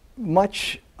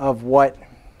much of what,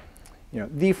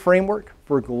 the framework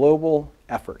for global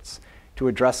efforts to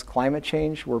address climate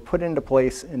change were put into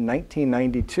place in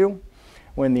 1992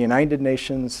 when the United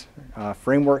Nations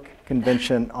Framework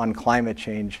Convention on Climate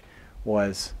Change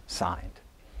was signed.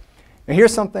 Now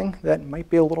here's something that might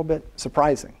be a little bit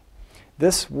surprising.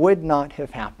 This would not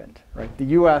have happened, right? The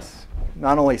US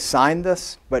not only signed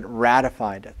this, but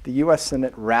ratified it. The US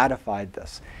Senate ratified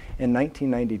this in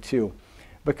 1992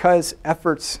 because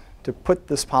efforts to put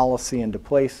this policy into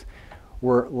place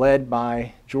were led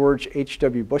by George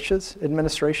H.W. Bush's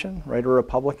administration, right, a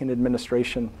Republican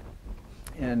administration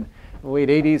in the late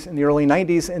 80s and the early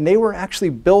 90s, and they were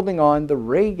actually building on the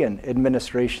Reagan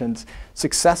administration's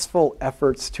successful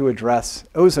efforts to address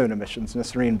ozone emissions.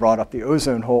 Nisreen brought up the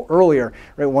ozone hole earlier,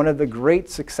 right? One of the great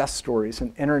success stories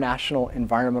in international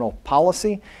environmental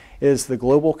policy is the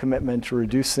global commitment to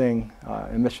reducing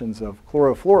emissions of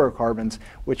chlorofluorocarbons,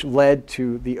 which led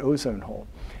to the ozone hole.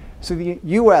 So the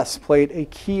US played a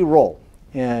key role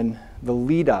in the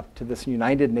lead up to this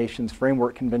United Nations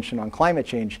Framework Convention on Climate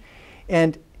Change.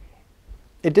 And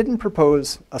it didn't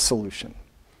propose a solution.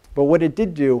 But what it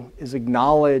did do is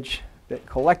acknowledge that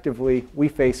collectively we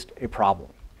faced a problem.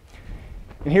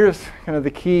 And here's kind of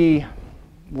the key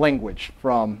language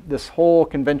from this whole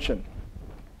convention.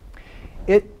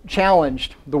 It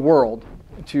challenged the world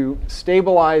to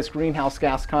stabilize greenhouse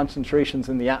gas concentrations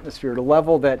in the atmosphere at a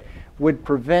level that would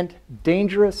prevent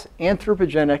dangerous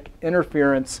anthropogenic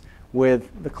interference with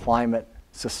the climate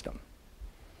system.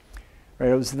 Right,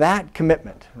 it was that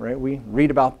commitment, right? We read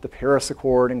about the Paris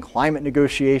Accord and climate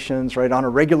negotiations, right, on a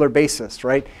regular basis,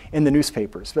 right, in the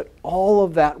newspapers. But all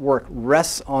of that work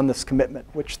rests on this commitment,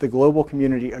 which the global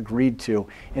community agreed to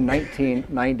in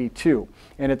 1992.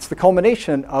 And it's the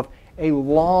culmination of a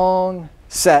long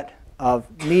set of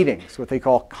meetings, what they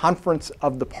call Conference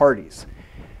of the Parties,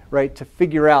 right, to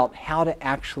figure out how to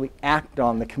actually act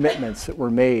on the commitments that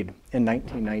were made in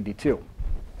 1992.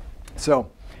 So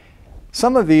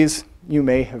some of these you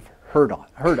may have heard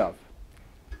of.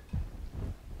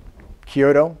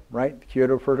 Kyoto, right? The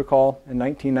Kyoto Protocol in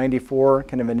 1994,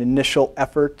 kind of an initial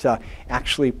effort to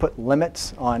actually put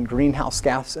limits on greenhouse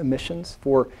gas emissions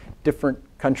for different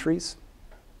countries.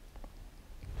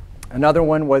 Another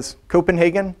one was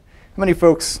Copenhagen. How many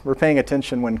folks were paying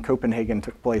attention when Copenhagen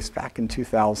took place back in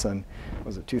 2000?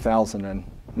 Was it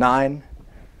 2009?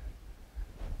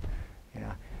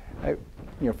 Yeah.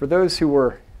 For those who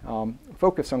were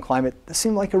focused on climate, this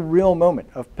seemed like a real moment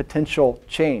of potential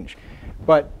change.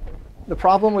 But the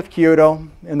problem with Kyoto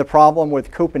and the problem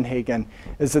with Copenhagen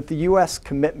is that the US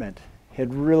commitment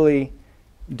had really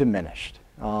diminished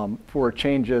for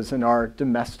changes in our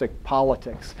domestic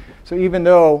politics. So even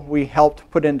though we helped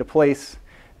put into place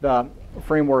the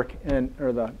framework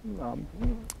or the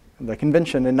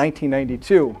convention in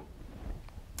 1992,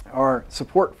 our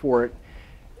support for it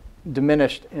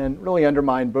diminished and really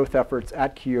undermined both efforts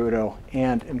at Kyoto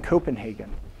and in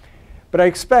Copenhagen. But I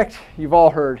expect you've all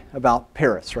heard about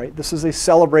Paris, right? This is a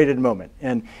celebrated moment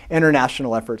in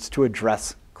international efforts to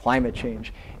address climate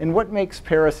change. And what makes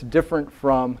Paris different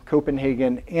from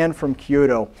Copenhagen and from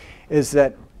Kyoto is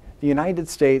that the United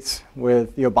States,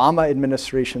 with the Obama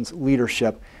administration's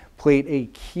leadership, played a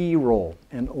key role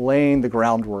in laying the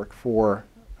groundwork for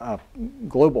a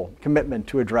global commitment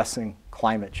to addressing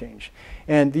climate change.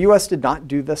 And the US did not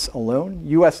do this alone.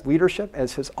 US leadership,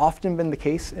 as has often been the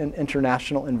case in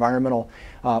international environmental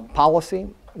policy,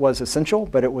 was essential,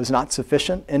 but it was not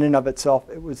sufficient in and of itself.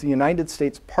 It was the United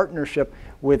States partnership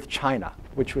with China,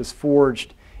 which was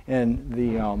forged in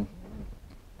the,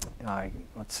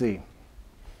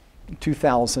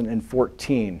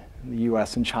 2014. The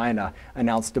US and China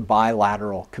announced a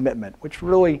bilateral commitment, which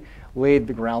really laid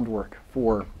the groundwork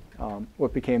for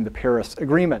what became the Paris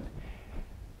Agreement.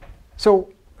 So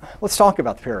let's talk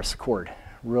about the Paris Accord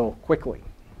real quickly.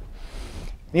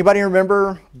 Anybody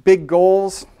remember big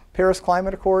goals, Paris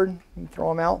Climate Accord? Throw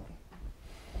them out.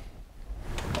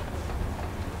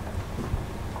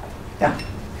 Yeah.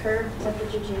 Curb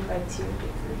temperature change by 2 degrees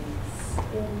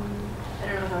in, I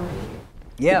don't know how many years.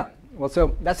 Yeah. Well,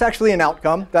 so that's actually an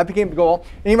outcome. That became the goal.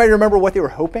 Anybody remember what they were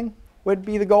hoping would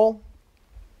be the goal?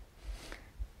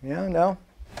 Yeah, no?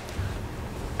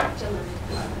 To limit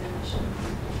carbon emissions.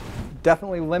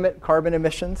 Definitely limit carbon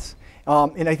emissions.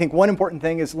 And I think one important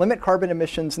thing is limit carbon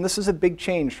emissions, and this is a big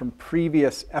change from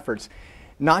previous efforts,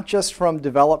 not just from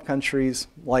developed countries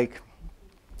like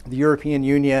the European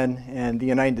Union and the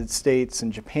United States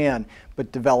and Japan,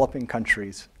 but developing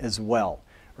countries as well.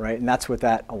 Right? And that's what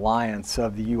that alliance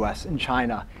of the US and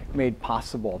China made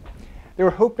possible. They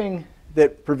were hoping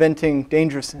that preventing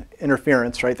dangerous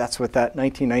interference, right, that's what that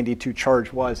 1992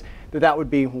 charge was, that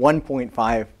would be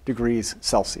 1.5 degrees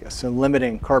Celsius, so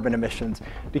limiting carbon emissions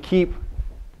to keep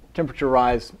temperature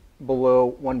rise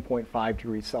below 1.5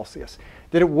 degrees Celsius.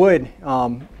 that it would,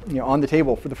 on the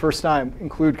table for the first time,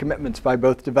 include commitments by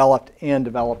both developed and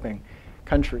developing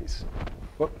countries.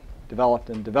 Developed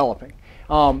and developing.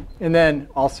 And then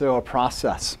also a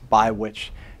process by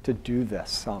which to do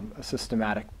this, a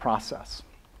systematic process.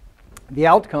 The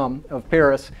outcome of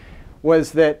Paris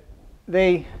was that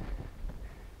they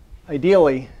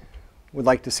ideally would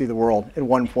like to see the world at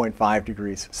 1.5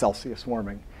 degrees Celsius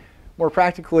warming. More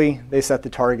practically, they set the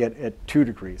target at 2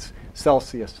 degrees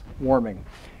Celsius warming.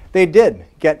 They did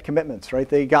get commitments, right?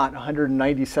 They got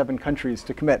 197 countries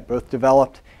to commit, both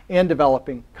developed and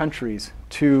developing countries,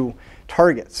 to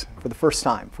targets for the first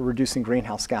time for reducing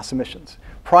greenhouse gas emissions.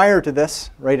 Prior to this,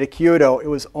 right, at Kyoto, it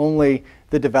was only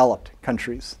the developed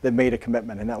countries that made a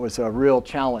commitment, and that was a real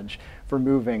challenge for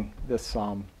moving this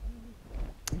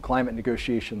climate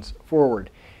negotiations forward.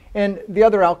 And the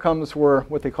other outcomes were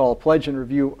what they call a pledge and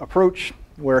review approach,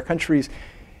 where countries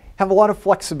have a lot of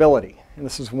flexibility. And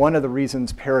this is one of the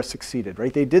reasons Paris succeeded,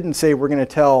 right? They didn't say we're going to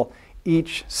tell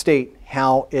each state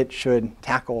how it should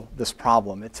tackle this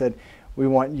problem. It said we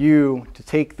want you to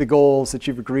take the goals that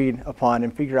you've agreed upon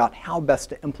and figure out how best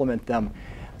to implement them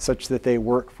such that they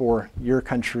work for your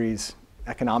country's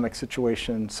economic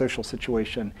situation, social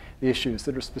situation, the issues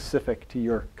that are specific to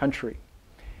your country.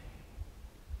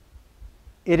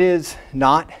 It is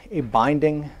not a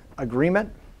binding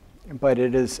agreement, but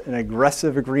it is an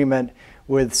aggressive agreement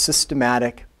with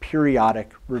systematic,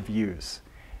 periodic reviews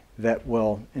that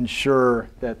will ensure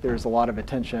that there's a lot of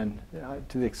attention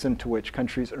to the extent to which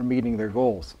countries are meeting their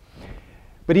goals.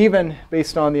 But even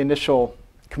based on the initial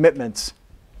commitments,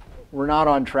 we're not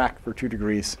on track for 2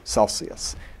 degrees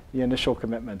Celsius. The initial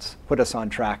commitments put us on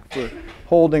track for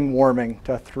holding warming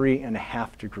to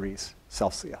 3.5 degrees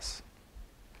Celsius.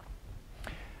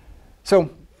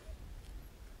 So,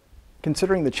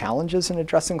 considering the challenges in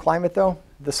addressing climate, though,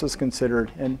 this was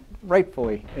considered, and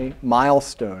rightfully, a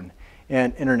milestone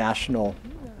in international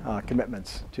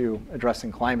commitments to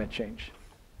addressing climate change.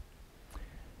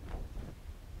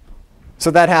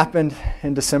 So that happened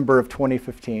in December of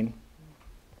 2015.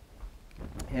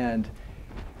 And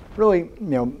really,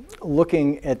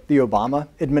 looking at the Obama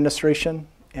administration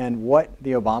and what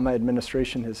the Obama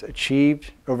administration has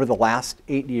achieved over the last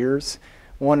 8 years,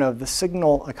 one of the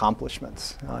signal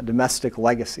accomplishments, domestic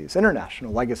legacies,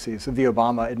 international legacies of the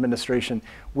Obama administration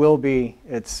will be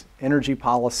its energy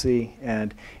policy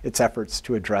and its efforts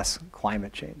to address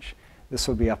climate change. This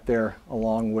will be up there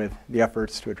along with the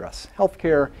efforts to address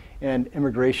healthcare and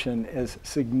immigration as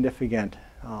significant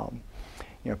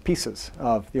pieces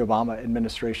of the Obama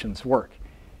administration's work.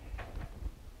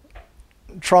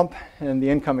 Trump and the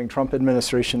incoming Trump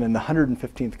administration and the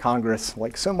 115th Congress,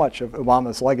 like so much of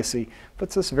Obama's legacy,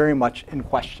 puts this very much in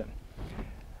question.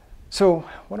 So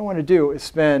what I want to do is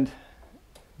spend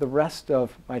the rest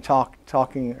of my talk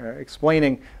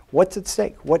explaining what's at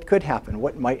stake, what could happen,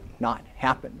 what might not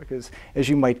happen, because as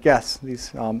you might guess,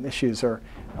 these issues are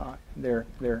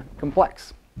they're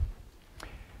complex.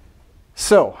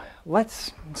 So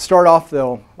let's start off,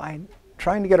 though, by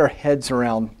trying to get our heads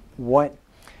around what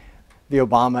the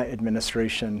Obama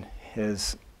administration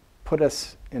has put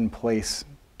us in place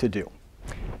to do.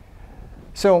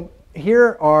 So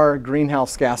here are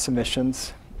greenhouse gas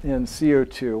emissions in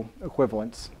CO2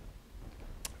 equivalents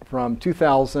from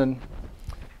 2000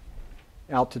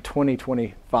 out to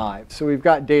 2025. So we've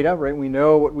got data, right? We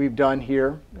know what we've done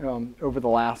here over the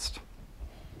last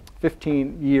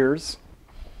 15 years.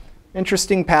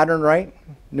 Interesting pattern, right?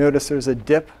 Notice there's a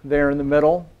dip there in the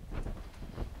middle.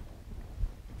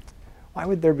 Why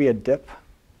would there be a dip?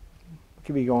 What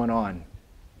could be going on?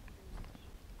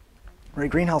 Right,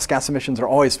 greenhouse gas emissions are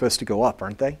always supposed to go up,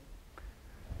 aren't they?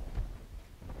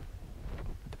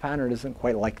 But the pattern isn't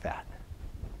quite like that.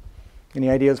 Any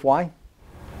ideas why?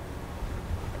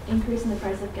 Increase in the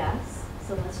price of gas,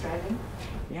 so less driving.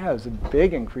 Yeah, there's a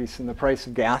big increase in the price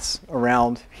of gas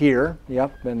around here.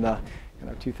 Yep, in the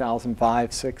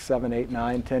 2005, 6, 7, 8,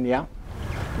 9, 10, yeah.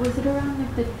 Was it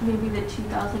around like maybe the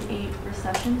 2008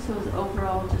 recession? So it was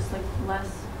overall just like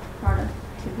less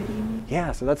productivity?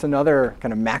 Yeah, so that's another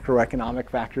kind of macroeconomic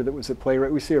factor that was at play.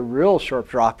 Right, we see a real sharp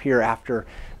drop here after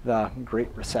the Great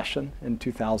Recession in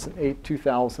 2008,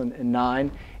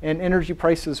 2009, and energy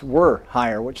prices were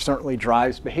higher, which certainly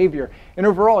drives behavior. And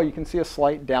overall, you can see a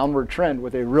slight downward trend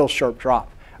with a real sharp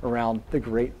drop around the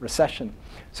Great Recession.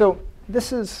 So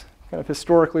this is kind of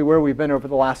historically where we've been over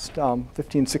the last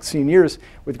 15, 16 years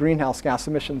with greenhouse gas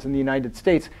emissions in the United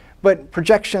States. But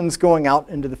projections going out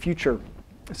into the future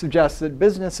suggest that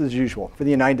business as usual for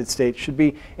the United States should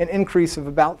be an increase of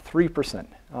about 3%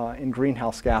 in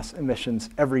greenhouse gas emissions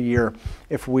every year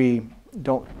if we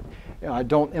don't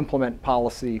don't implement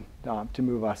policy to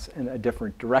move us in a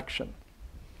different direction.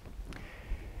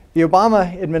 The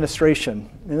Obama administration,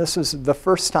 and this was the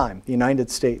first time the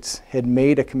United States had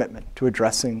made a commitment to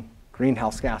addressing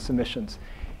greenhouse gas emissions,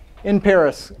 in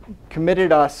Paris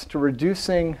committed us to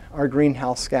reducing our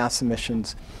greenhouse gas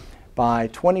emissions by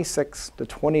 26 to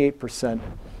 28%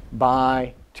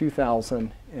 by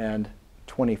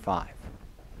 2025.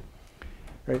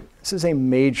 Right? This is a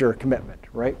major commitment,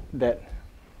 right, that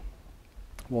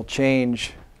will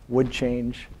change, would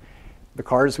change the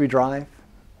cars we drive,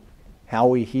 how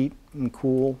we heat and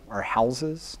cool our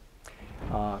houses,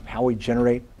 how we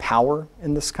generate power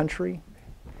in this country.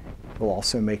 It will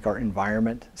also make our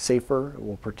environment safer. It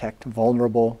will protect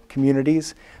vulnerable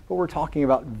communities. But we're talking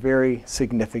about very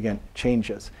significant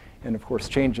changes, and of course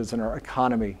changes in our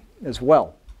economy as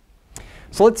well.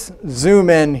 So let's zoom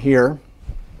in here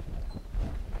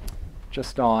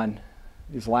just on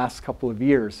these last couple of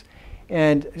years.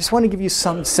 And I just want to give you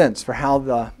some sense for how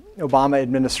the Obama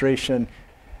administration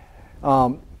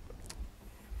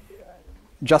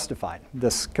justified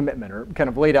this commitment, or kind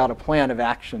of laid out a plan of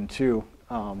action to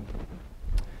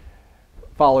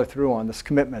follow through on this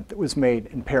commitment that was made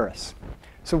in Paris.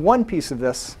 So one piece of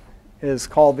this is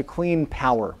called the Clean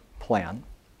Power Plan,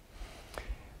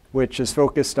 which is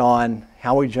focused on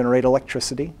how we generate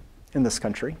electricity in this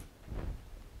country.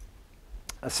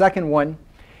 A second one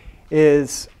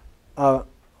is a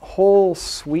whole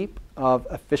sweep of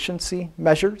efficiency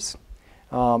measures.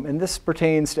 And this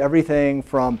pertains to everything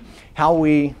from how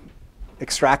we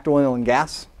extract oil and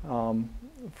gas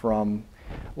from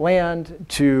land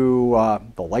to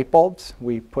the light bulbs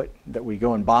that we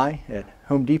go and buy at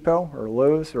Home Depot or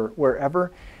Lowe's or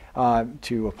wherever,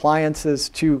 to appliances,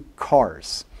 to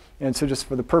cars. And so just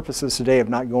for the purposes today of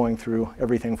not going through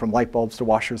everything from light bulbs to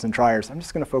washers and dryers, I'm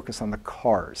just going to focus on the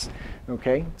cars.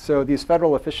 Okay? So these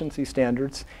federal efficiency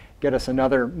standards get us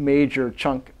another major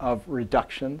chunk of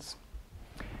reductions.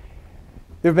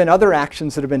 There have been other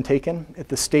actions that have been taken at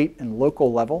the state and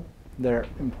local level. They're an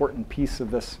important piece of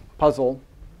this puzzle.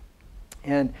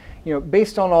 And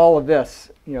based on all of this,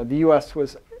 the U.S.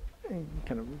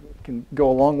 can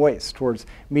go a long ways towards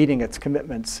meeting its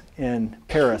commitments in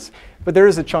Paris. But there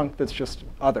is a chunk that's just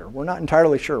other. We're not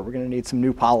entirely sure. We're going to need some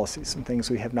new policies, some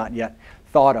things we have not yet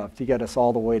thought of to get us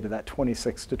all the way to that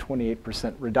 26 to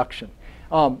 28% reduction.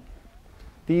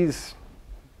 These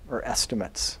are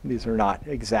estimates. These are not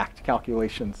exact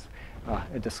calculations.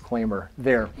 A disclaimer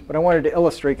there. But I wanted to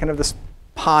illustrate kind of this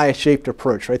pie-shaped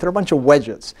approach, right? There are a bunch of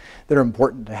wedges that are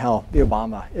important to how the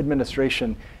Obama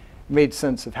administration made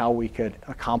sense of how we could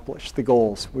accomplish the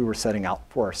goals we were setting out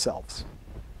for ourselves.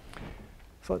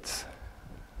 So let's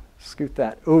scoot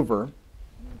that over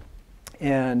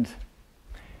and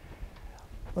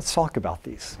let's talk about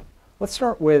these. Let's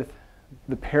start with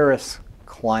the Paris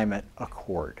Climate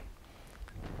Accord.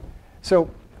 So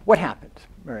what happened?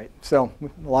 All right, so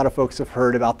a lot of folks have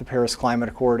heard about the Paris Climate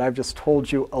Accord. I've just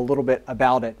told you a little bit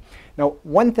about it. Now,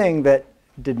 one thing that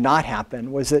did not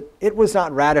happen was that it was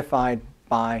not ratified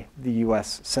by the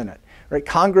US Senate. Right?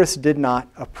 Congress did not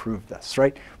approve this.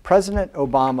 Right? President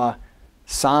Obama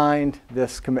signed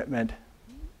this commitment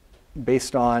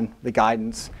based on the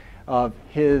guidance of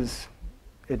his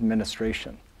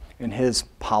administration and his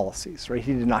policies. Right?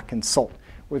 He did not consult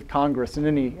with Congress in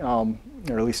any, or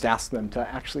at least ask them to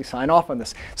actually sign off on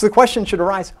this. So the question should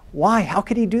arise, why? How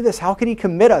could he do this? How could he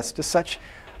commit us to such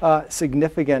a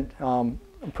significant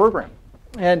program?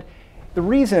 And the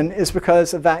reason is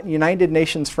because of that United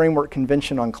Nations Framework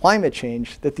Convention on Climate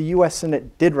Change that the US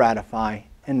Senate did ratify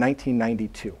in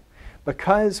 1992.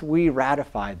 Because we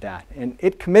ratified that, and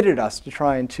it committed us to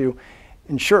trying to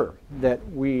ensure that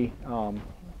we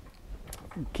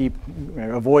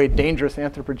avoid dangerous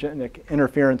anthropogenic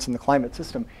interference in the climate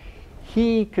system,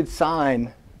 he could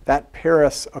sign that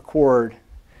Paris Accord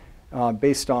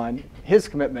based on his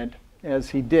commitment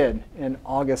as he did in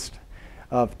August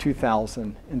of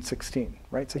 2016,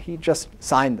 right? So he just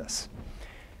signed this.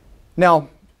 Now,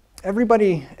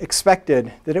 everybody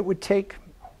expected that it would take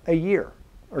a year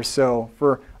or so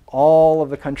for all of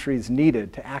the countries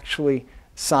needed to actually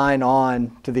sign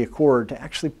on to the accord, to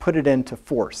actually put it into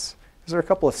force. There are a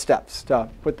couple of steps to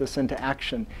put this into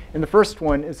action. And the first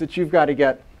one is that you've got to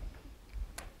get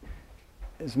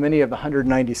as many of the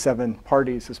 197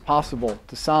 parties as possible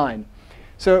to sign.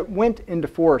 So it went into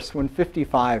force when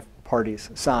 55 parties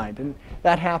signed. And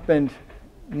that happened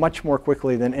much more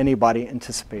quickly than anybody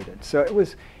anticipated. So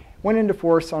it went into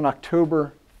force on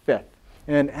October 5th.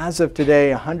 And as of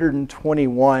today,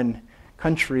 121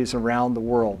 countries around the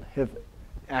world have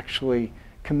actually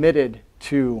committed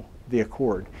to the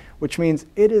accord, which means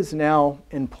it is now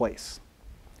in place.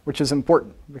 which is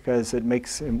important because it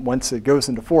makes, once it goes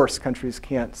into force, countries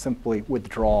can't simply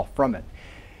withdraw from it.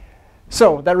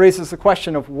 So that raises the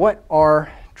question of what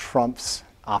are Trump's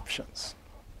options?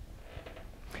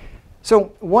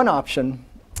 So one option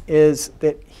is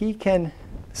that he can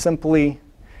simply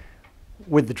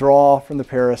withdraw from the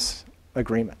Paris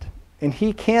Agreement. And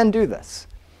he can do this,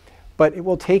 but it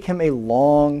will take him a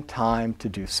long time to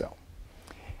do so.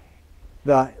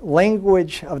 The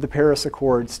language of the Paris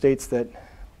Accord states that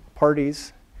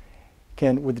parties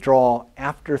can withdraw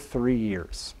after 3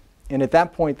 years. And at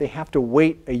that point, they have to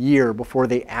wait a year before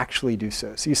they actually do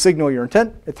so. So you signal your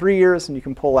intent at 3 years, and you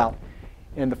can pull out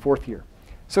in the 4th year.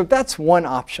 So that's one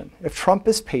option. If Trump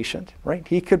is patient, right,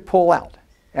 he could pull out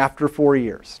after 4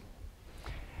 years.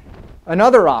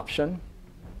 Another option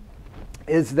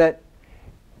is that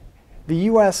the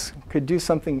U.S. could do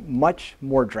something much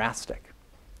more drastic.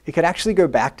 It could actually go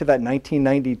back to that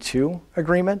 1992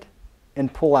 agreement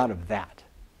and pull out of that,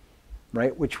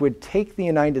 right? Which would take the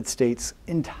United States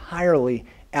entirely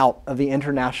out of the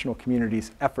international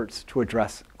community's efforts to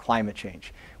address climate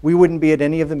change. We wouldn't be at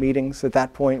any of the meetings at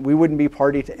that point. We wouldn't be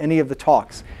party to any of the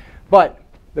talks. But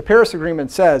the Paris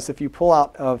Agreement says if you pull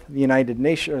out of the United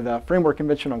Nations, or the Framework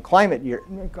Convention on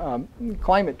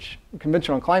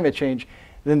Convention on Climate Change,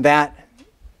 then that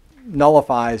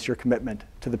nullifies your commitment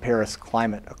to the Paris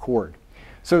Climate Accord.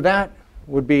 So that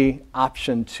would be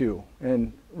option 2,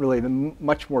 and really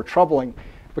much more troubling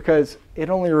because it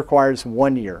only requires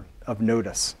 1 year of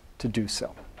notice to do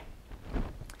so.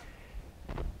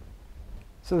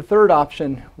 So the third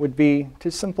option would be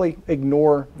to simply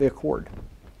ignore the accord.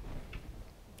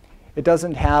 It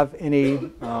doesn't have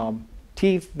any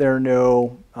teeth. There are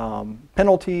no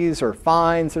penalties or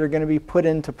fines that are going to be put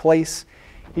into place.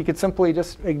 He could simply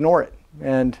just ignore it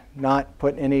and not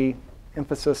put any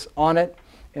emphasis on it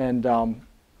and kind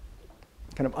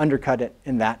of undercut it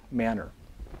in that manner.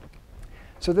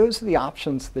 So those are the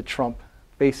options that Trump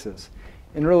faces.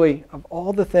 And really, of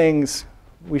all the things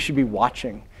we should be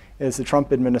watching as the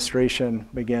Trump administration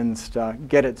begins to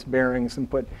get its bearings and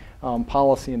put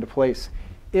policy into place,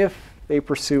 if they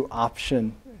pursue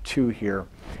option 2 here,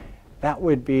 that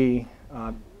would be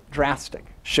a drastic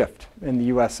shift in the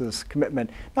U.S.'s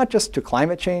commitment, not just to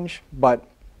climate change, but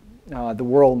the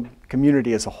world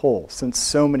community as a whole, since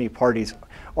so many parties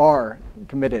are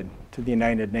committed to the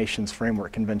United Nations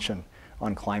Framework Convention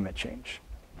on Climate Change.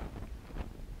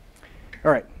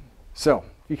 All right, so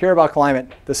if you care about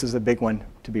climate, this is a big one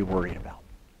to be worried about.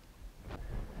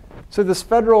 So this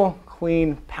federal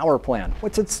Clean Power Plan,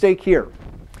 what's at stake here?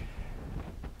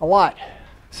 A lot.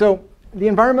 So the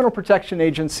Environmental Protection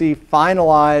Agency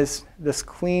finalized this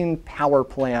Clean Power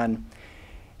Plan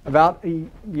about a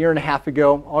year and a half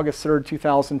ago, August 3rd,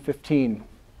 2015.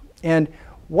 And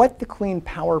what the Clean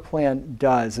Power Plan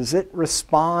does is it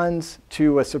responds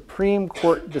to a Supreme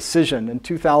Court decision in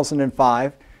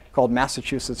 2005 called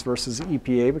Massachusetts versus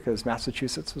EPA, because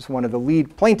Massachusetts was one of the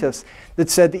lead plaintiffs, that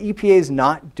said the EPA is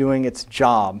not doing its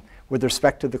job with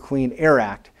respect to the Clean Air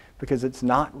Act because it's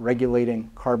not regulating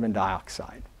carbon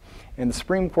dioxide. And the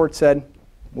Supreme Court said,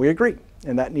 we agree,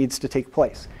 and that needs to take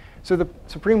place. So the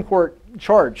Supreme Court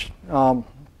charged the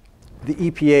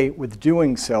EPA with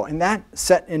doing so, and that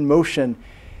set in motion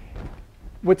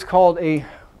what's called a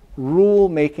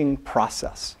rule-making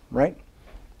process, right?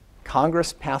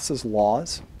 Congress passes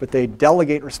laws, but they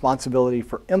delegate responsibility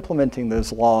for implementing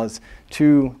those laws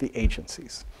to the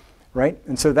agencies, right?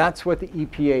 And so that's what the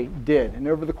EPA did. And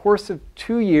over the course of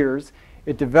 2 years,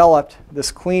 it developed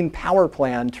this Clean Power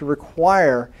Plan to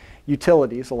require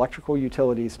utilities, electrical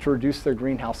utilities, to reduce their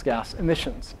greenhouse gas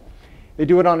emissions. They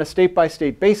do it on a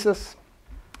state-by-state basis.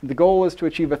 The goal is to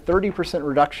achieve a 30%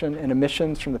 reduction in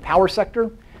emissions from the power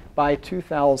sector by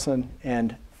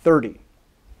 2030.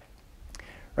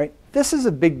 Right? This is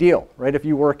a big deal, right, if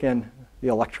you work in the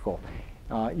electrical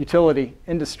utility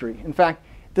industry. In fact,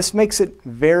 this makes it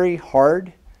very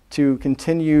hard to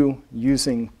continue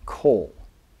using coal.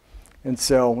 And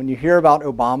so when you hear about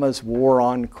Obama's war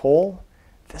on coal,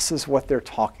 this is what they're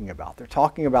talking about. They're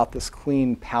talking about this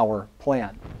Clean Power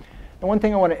Plan. And one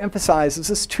thing I want to emphasize is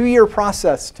this 2-year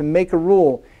process to make a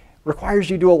rule requires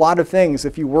you to do a lot of things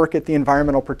if you work at the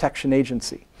Environmental Protection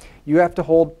Agency. You have to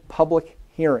hold public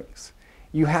hearings.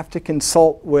 You have to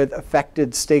consult with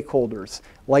affected stakeholders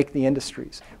like the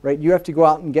industries, right? You have to go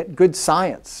out and get good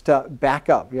science to back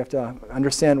up. You have to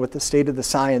understand what the state of the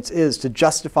science is to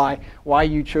justify why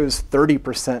you chose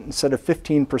 30% instead of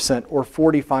 15% or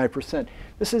 45%.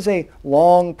 This is a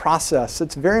long process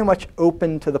that's very much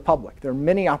open to the public. There are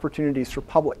many opportunities for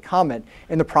public comment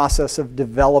in the process of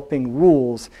developing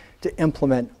rules to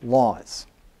implement laws.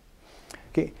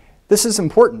 Okay, this is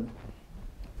important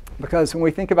Because when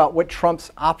we think about what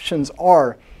Trump's options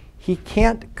are, he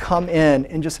can't come in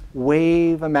and just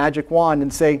wave a magic wand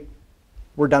and say,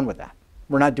 we're done with that.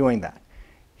 We're not doing that.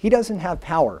 He doesn't have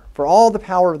power. For all the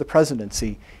power of the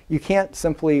presidency, you can't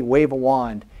simply wave a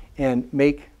wand and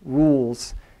make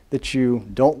rules that you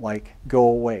don't like go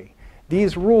away.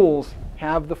 These rules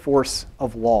have the force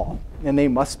of law, and they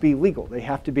must be legal. They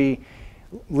have to be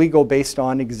legal based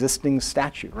on existing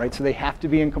statute, right? So they have to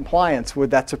be in compliance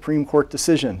with that Supreme Court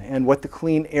decision and what the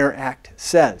Clean Air Act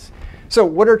says. So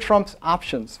what are Trump's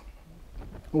options?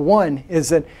 One is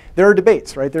that there are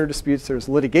debates, right? There are disputes, there's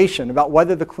litigation about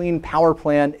whether the Clean Power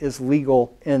Plan is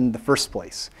legal in the first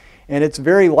place. And it's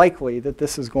very likely that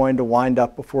this is going to wind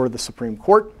up before the Supreme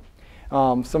Court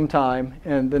sometime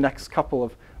in the next couple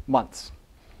of months.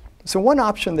 So one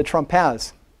option that Trump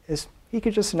has is he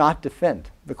could just not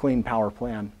defend the Clean Power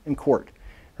Plan in court,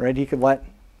 right? He could let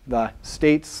the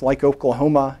states like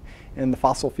Oklahoma and the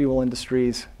fossil fuel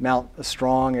industries mount a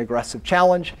strong, aggressive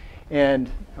challenge,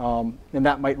 and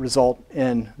that might result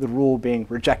in the rule being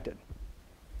rejected.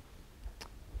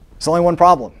 There's only one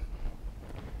problem.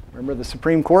 Remember, the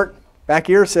Supreme Court back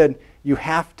here said you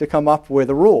have to come up with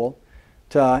a rule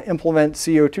to implement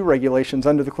CO2 regulations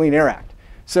under the Clean Air Act.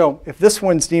 So if this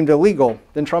one's deemed illegal,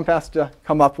 then Trump has to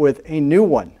come up with a new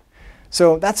one.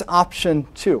 So that's option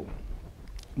two.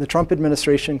 The Trump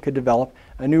administration could develop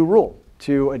a new rule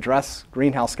to address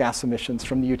greenhouse gas emissions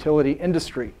from the utility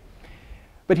industry.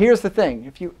 But here's the thing.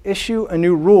 If you issue a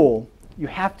new rule, you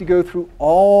have to go through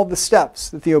all the steps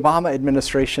that the Obama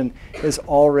administration has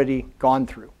already gone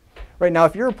through. Right now,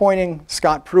 if you're appointing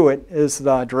Scott Pruitt as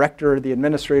the director, the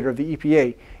administrator of the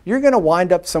EPA, you're going to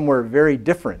wind up somewhere very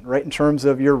different, right, in terms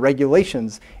of your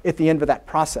regulations at the end of that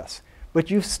process.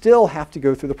 But you still have to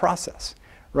go through the process,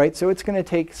 right? So it's going to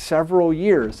take several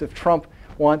years if Trump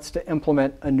wants to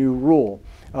implement a new rule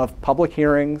of public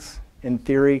hearings, in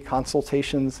theory,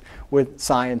 consultations with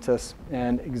scientists,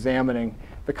 and examining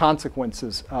the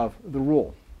consequences of the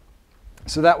rule.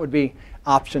 So that would be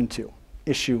option two,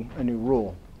 issue a new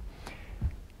rule.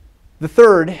 The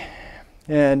third,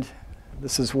 and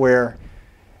this is where,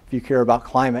 if you care about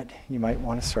climate, you might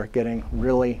want to start getting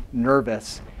really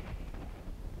nervous.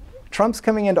 Trump's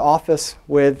coming into office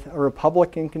with a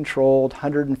Republican-controlled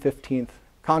 115th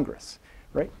Congress,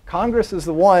 right? Congress is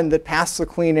the one that passed the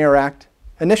Clean Air Act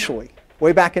initially,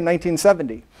 way back in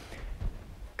 1970.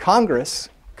 Congress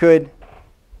could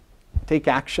take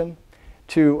action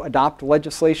to adopt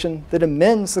legislation that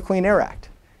amends the Clean Air Act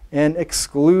and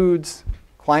excludes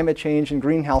climate change and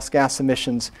greenhouse gas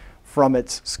emissions from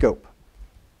its scope.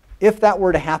 If that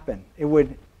were to happen, it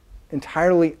would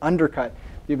entirely undercut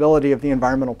the ability of the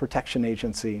Environmental Protection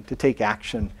Agency to take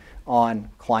action on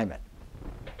climate.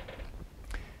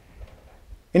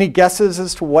 Any guesses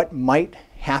as to what might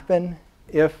happen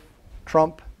if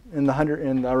Trump and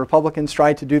the Republicans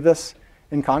tried to do this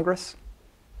in Congress?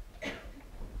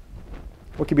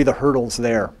 What could be the hurdles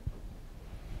there?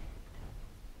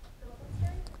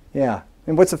 Yeah,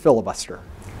 and what's a filibuster?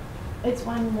 It's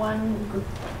when one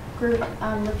group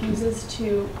refuses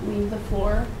to leave the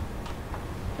floor,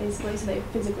 basically, so they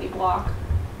physically block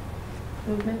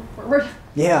movement forward.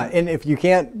 Yeah, and if you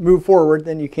can't move forward,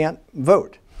 then you can't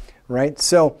vote, right?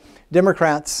 So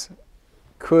Democrats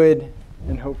could,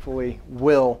 and hopefully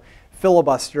will,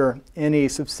 filibuster any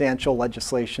substantial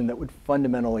legislation that would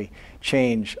fundamentally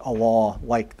change a law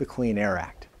like the Clean Air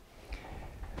Act.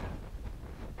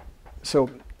 So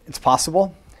it's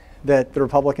possible that the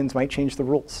Republicans might change the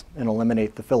rules and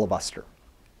eliminate the filibuster,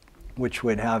 which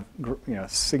would have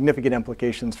significant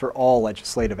implications for all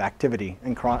legislative activity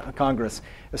in Congress,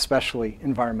 especially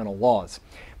environmental laws.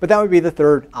 But that would be the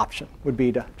third option, would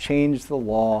be to change the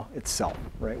law itself,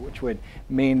 right, which would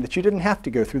mean that you didn't have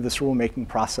to go through this rulemaking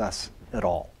process at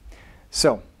all.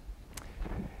 So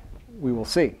we will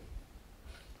see.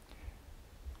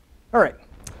 All right.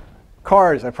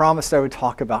 Cars, I promised I would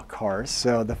talk about cars.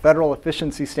 So the federal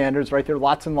efficiency standards, right, there are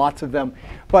lots and lots of them.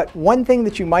 But one thing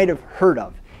that you might have heard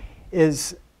of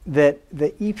is that the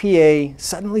EPA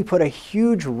suddenly put a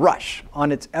huge rush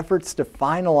on its efforts to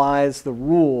finalize the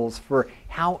rules for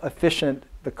how efficient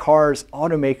the cars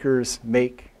automakers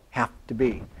make have to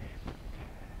be.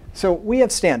 So we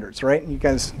have standards, right? You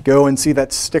guys go and see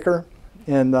that sticker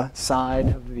in the side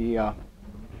of the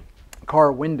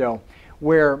car window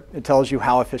where it tells you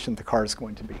how efficient the car is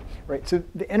going to be, right? So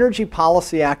the Energy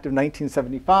Policy Act of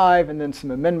 1975 and then some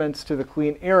amendments to the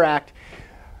Clean Air Act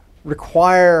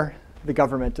require the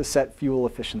government to set fuel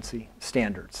efficiency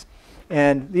standards.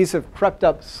 And these have crept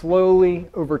up slowly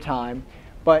over time,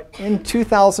 But in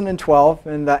 2012,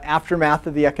 in the aftermath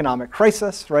of the economic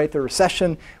crisis, right, the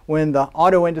recession, when the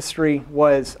auto industry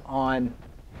was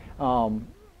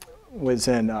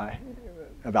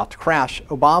about to crash,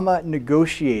 Obama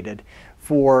negotiated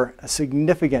for a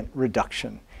significant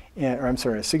reduction,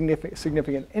 a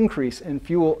significant increase in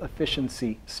fuel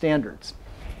efficiency standards.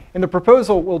 And the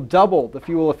proposal will double the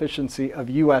fuel efficiency of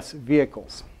U.S.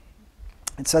 vehicles.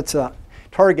 It sets a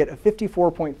target of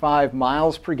 54.5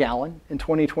 miles per gallon in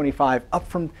 2025, up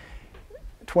from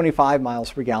 25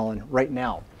 miles per gallon right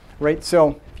now. Right?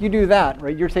 So if you do that,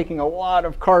 right, you're taking a lot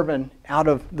of carbon out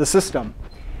of the system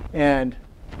and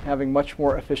having much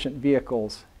more efficient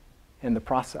vehicles in the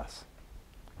process.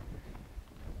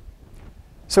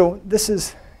 So this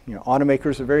is,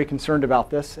 automakers are very concerned about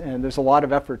this, and there's a lot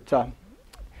of effort to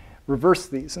reverse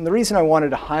these. And the reason I wanted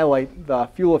to highlight the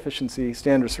fuel efficiency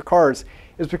standards for cars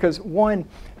is because, one,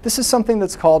 this is something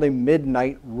that's called a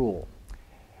midnight rule.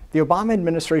 The Obama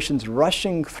administration's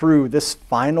rushing through this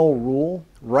final rule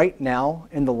right now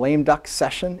in the lame duck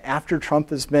session after Trump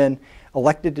has been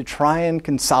elected to try and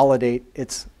consolidate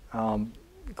its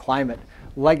climate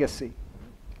legacy.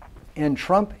 And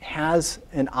Trump has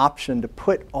an option to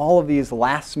put all of these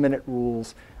last-minute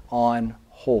rules on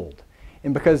hold.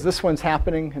 And because this one's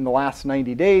happening in the last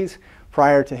 90 days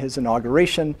prior to his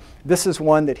inauguration, this is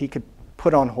one that he could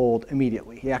put on hold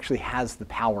immediately. He actually has the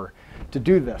power to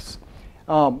do this.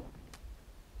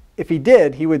 If he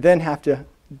did, he would then have to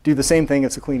do the same thing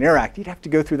as the Clean Air Act. He'd have to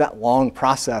go through that long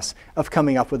process of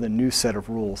coming up with a new set of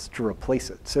rules to replace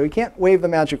it. So he can't wave the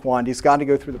magic wand. He's got to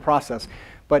go through the process.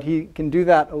 But he can do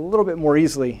that a little bit more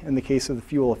easily in the case of the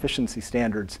fuel efficiency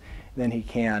standards than he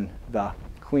can the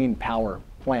Clean Power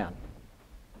Plan.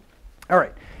 All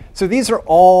right, so these are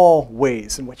all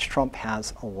ways in which Trump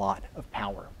has a lot of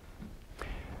power.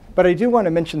 But I do want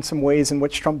to mention some ways in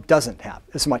which Trump doesn't have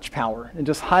as much power and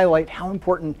just highlight how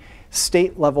important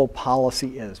state-level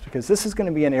policy is, because this is going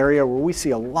to be an area where we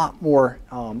see a lot more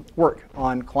work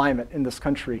on climate in this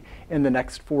country in the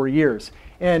next 4 years.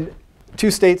 And two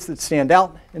states that stand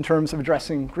out in terms of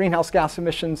addressing greenhouse gas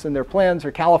emissions in their plans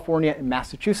are California and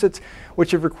Massachusetts,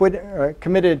 which have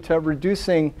committed to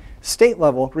reducing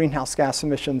state-level greenhouse gas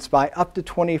emissions by up to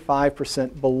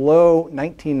 25% below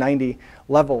 1990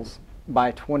 levels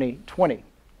by 2020.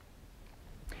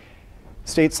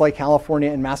 States like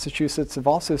California and Massachusetts have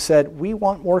also said, we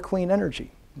want more clean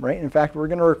energy, right? In fact, we're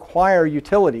going to require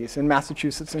utilities in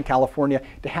Massachusetts and California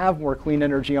to have more clean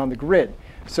energy on the grid.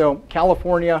 So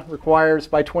California requires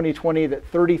by 2020 that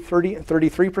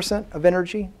 33% of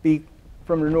energy be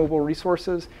from renewable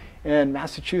resources, and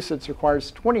Massachusetts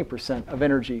requires 20% of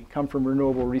energy come from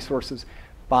renewable resources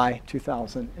by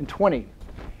 2020.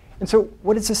 And so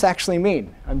what does this actually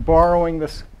mean? I'm borrowing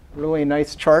this really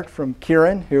nice chart from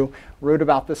Kieran, who wrote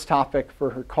about this topic for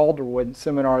her Calderwood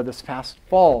seminar this past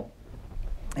fall.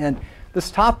 And this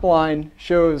top line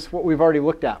shows what we've already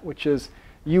looked at, which is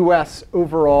US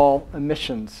overall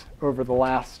emissions over the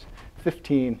last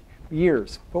 15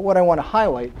 years. But what I want to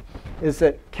highlight is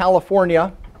that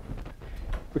California,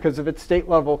 because of its state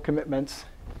level commitments,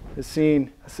 has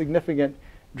seen a significant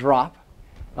drop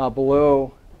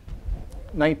below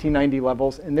 1990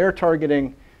 levels, and they're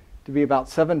targeting to be about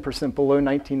 7% below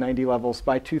 1990 levels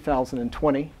by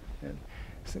 2020. And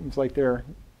it seems like they're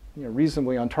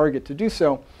reasonably on target to do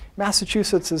so.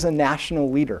 Massachusetts is a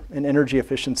national leader in energy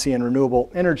efficiency and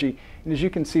renewable energy. And as you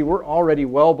can see, we're already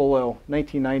well below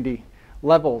 1990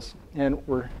 levels, and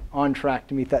we're on track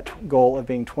to meet that goal of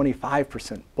being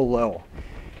 25% below,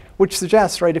 which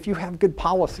suggests, right, if you have good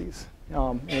policies,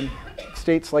 and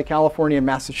states like California and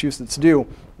Massachusetts do,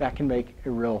 that can make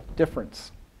a real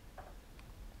difference.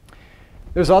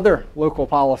 There's other local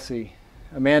policy.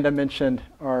 Amanda mentioned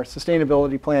our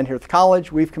sustainability plan here at the college.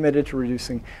 We've committed to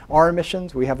reducing our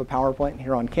emissions. We have a power plant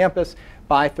here on campus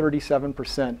by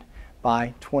 37%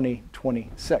 by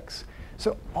 2026.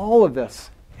 So all of this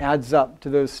adds up to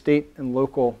those state and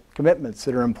local commitments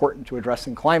that are important to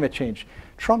addressing climate change.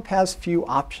 Trump has few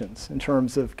options in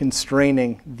terms of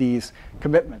constraining these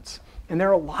commitments. And there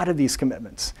are a lot of these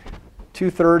commitments.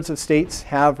 2/3 of states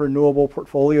have renewable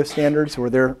portfolio standards where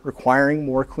they're requiring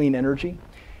more clean energy.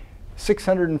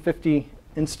 650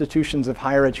 institutions of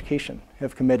higher education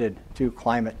have committed to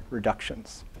climate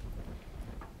reductions.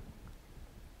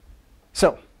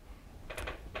 So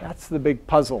that's the big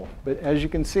puzzle. But as you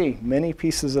can see, many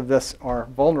pieces of this are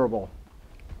vulnerable,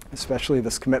 especially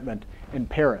this commitment in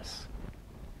Paris.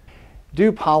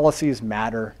 Do policies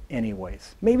matter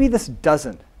anyways? Maybe this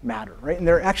doesn't matter, right? And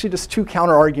there are actually just two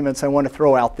counter arguments I want to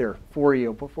throw out there for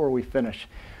you before we finish.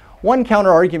 One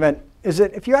counter argument is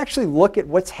that if you actually look at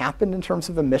what's happened in terms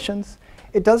of emissions,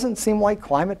 it doesn't seem like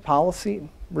climate policy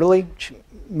really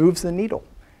moves the needle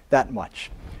that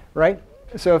much, right?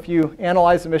 So if you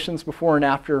analyze emissions before and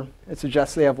after, it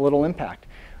suggests they have little impact.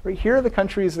 Right here are the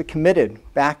countries that committed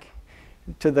back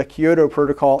to the Kyoto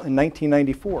Protocol in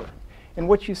 1994. And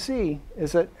what you see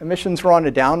is that emissions were on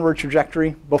a downward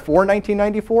trajectory before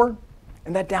 1994,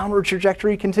 and that downward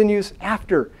trajectory continues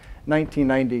after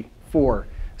 1994.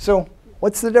 So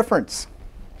what's the difference?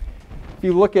 If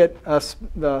you look at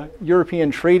the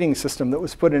European trading system that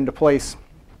was put into place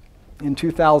in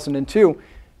 2002,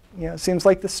 it seems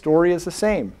like the story is the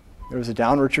same. There was a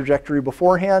downward trajectory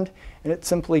beforehand, and it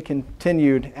simply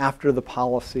continued after the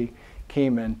policy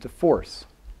came into force.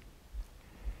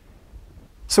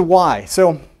 So why?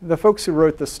 So the folks who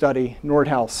wrote this study,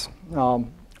 Nordhaus,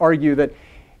 argue that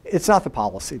it's not the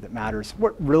policy that matters.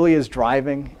 What really is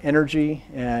driving energy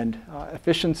and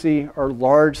efficiency are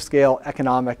large-scale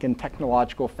economic and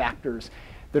technological factors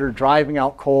that are driving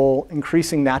out coal,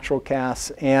 increasing natural gas,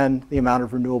 and the amount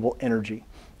of renewable energy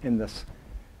in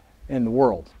the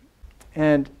world.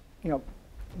 And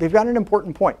they've got an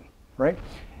important point, right?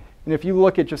 And if you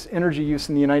look at just energy use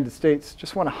in the United States,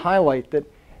 just want to highlight that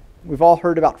we've all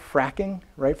heard about fracking,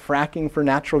 right? Fracking for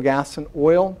natural gas and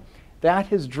oil. That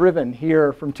has driven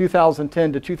here from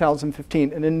 2010 to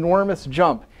 2015 an enormous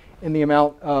jump in the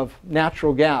amount of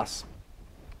natural gas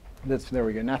that's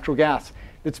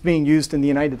being used in the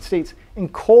United States.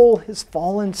 And coal has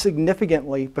fallen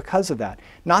significantly because of that.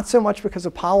 Not so much because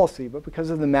of policy, but because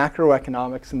of the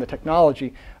macroeconomics and the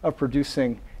technology of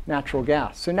producing natural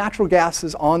gas. So natural gas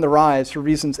is on the rise for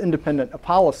reasons independent of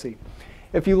policy.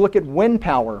 If you look at wind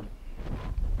power,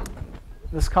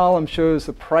 this column shows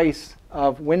the price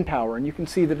of wind power, and you can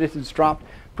see that it has dropped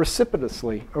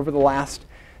precipitously over the last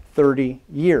 30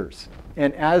 years.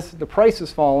 And as the price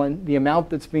has fallen, the amount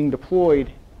that's being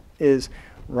deployed is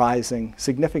rising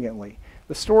significantly.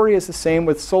 The story is the same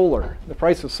with solar. The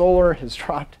price of solar has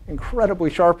dropped incredibly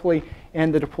sharply,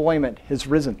 and the deployment has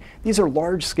risen. These are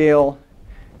large-scale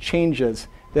changes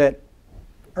that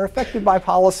are affected by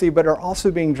policy, but are also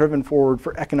being driven forward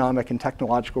for economic and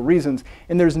technological reasons.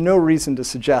 And there's no reason to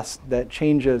suggest that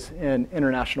changes in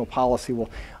international policy will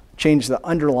change the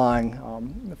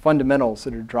underlying fundamentals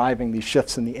that are driving these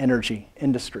shifts in the energy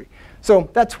industry. So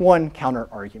that's one counter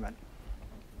argument.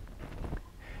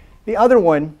 The other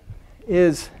one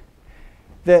is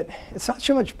that it's not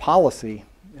so much policy,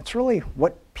 it's really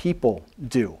what people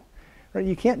do. Right?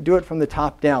 You can't do it from the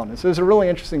top down. And so there's a really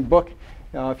interesting book,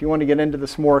 if you want to get into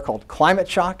this more, called Climate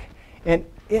Shock. And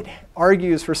it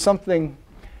argues for something,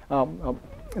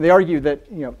 they argue that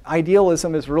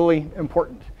idealism is really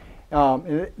important,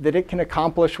 that it can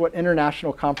accomplish what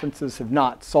international conferences have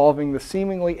not, solving the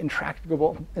seemingly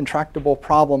intractable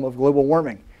problem of global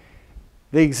warming.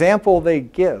 The example they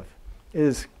give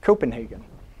is Copenhagen,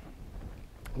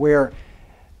 where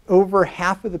over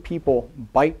half of the people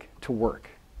bike to work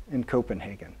in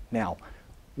Copenhagen. Now,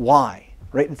 why?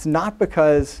 Right? It's not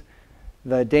because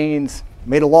the Danes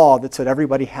made a law that said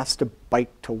everybody has to bike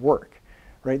to work.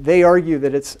 Right? They argue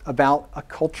that it's about a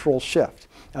cultural shift,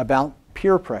 about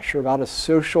peer pressure, about a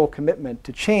social commitment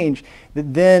to change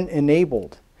that then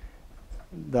enabled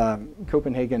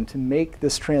Copenhagen to make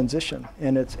this transition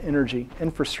in its energy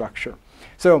infrastructure.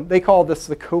 So they call this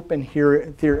the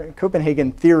Copenhagen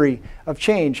theory of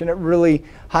change, and it really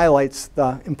highlights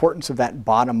the importance of that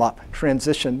bottom-up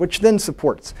transition, which then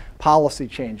supports policy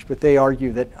change. But they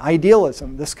argue that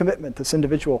idealism, this commitment, this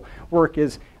individual work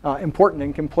is important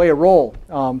and can play a role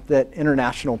that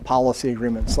international policy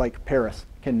agreements like Paris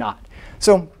cannot.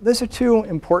 So those are two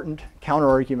important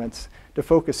counter-arguments to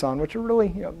focus on, which are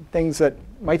really things that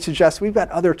might suggest we've got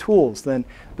other tools than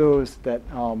those that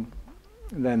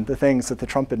than the things that the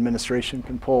Trump administration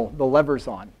can pull the levers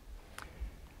on.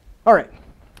 All right,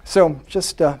 so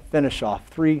just to finish off,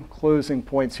 3 closing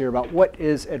points here about what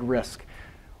is at risk.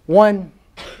 1,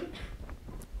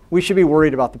 we should be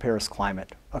worried about the Paris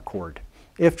Climate Accord.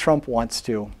 If Trump wants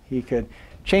to, he could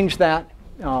change that,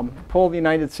 pull the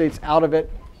United States out of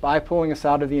it by pulling us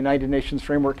out of the United Nations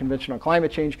Framework Convention on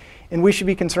Climate Change, and we should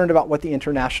be concerned about what the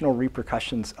international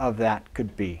repercussions of that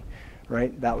could be,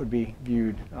 right? That would be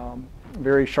viewed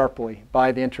very sharply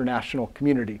by the international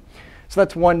community. So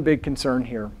that's one big concern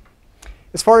here.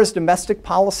 As far as domestic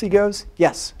policy goes,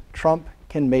 yes, Trump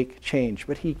can make change,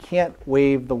 but he can't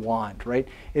wave the wand, right?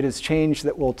 It is change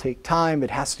that will take time,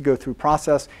 it has to go through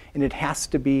process, and it has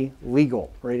to be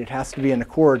legal, right? It has to be in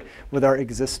accord with our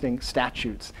existing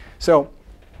statutes. So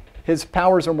his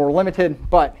powers are more limited,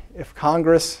 but if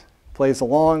Congress plays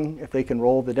along, if they can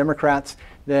roll the Democrats,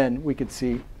 then we could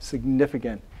see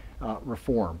significant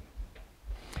reform.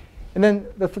 And then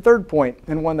the third point,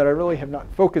 and one that I really have not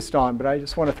focused on, but I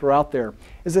just want to throw out there,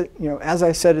 is that, as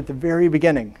I said at the very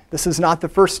beginning, this is not the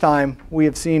first time we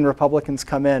have seen Republicans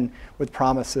come in with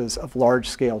promises of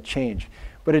large-scale change.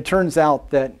 But it turns out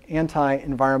that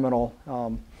anti-environmental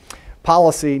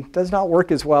policy does not work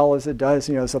as well as it does,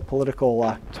 as a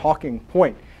political talking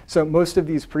point. So most of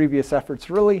these previous efforts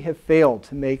really have failed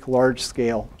to make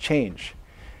large-scale change.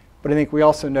 But I think we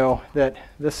also know that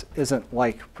this isn't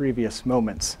like previous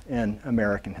moments in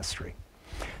American history.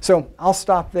 So I'll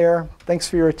stop there. Thanks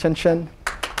for your attention.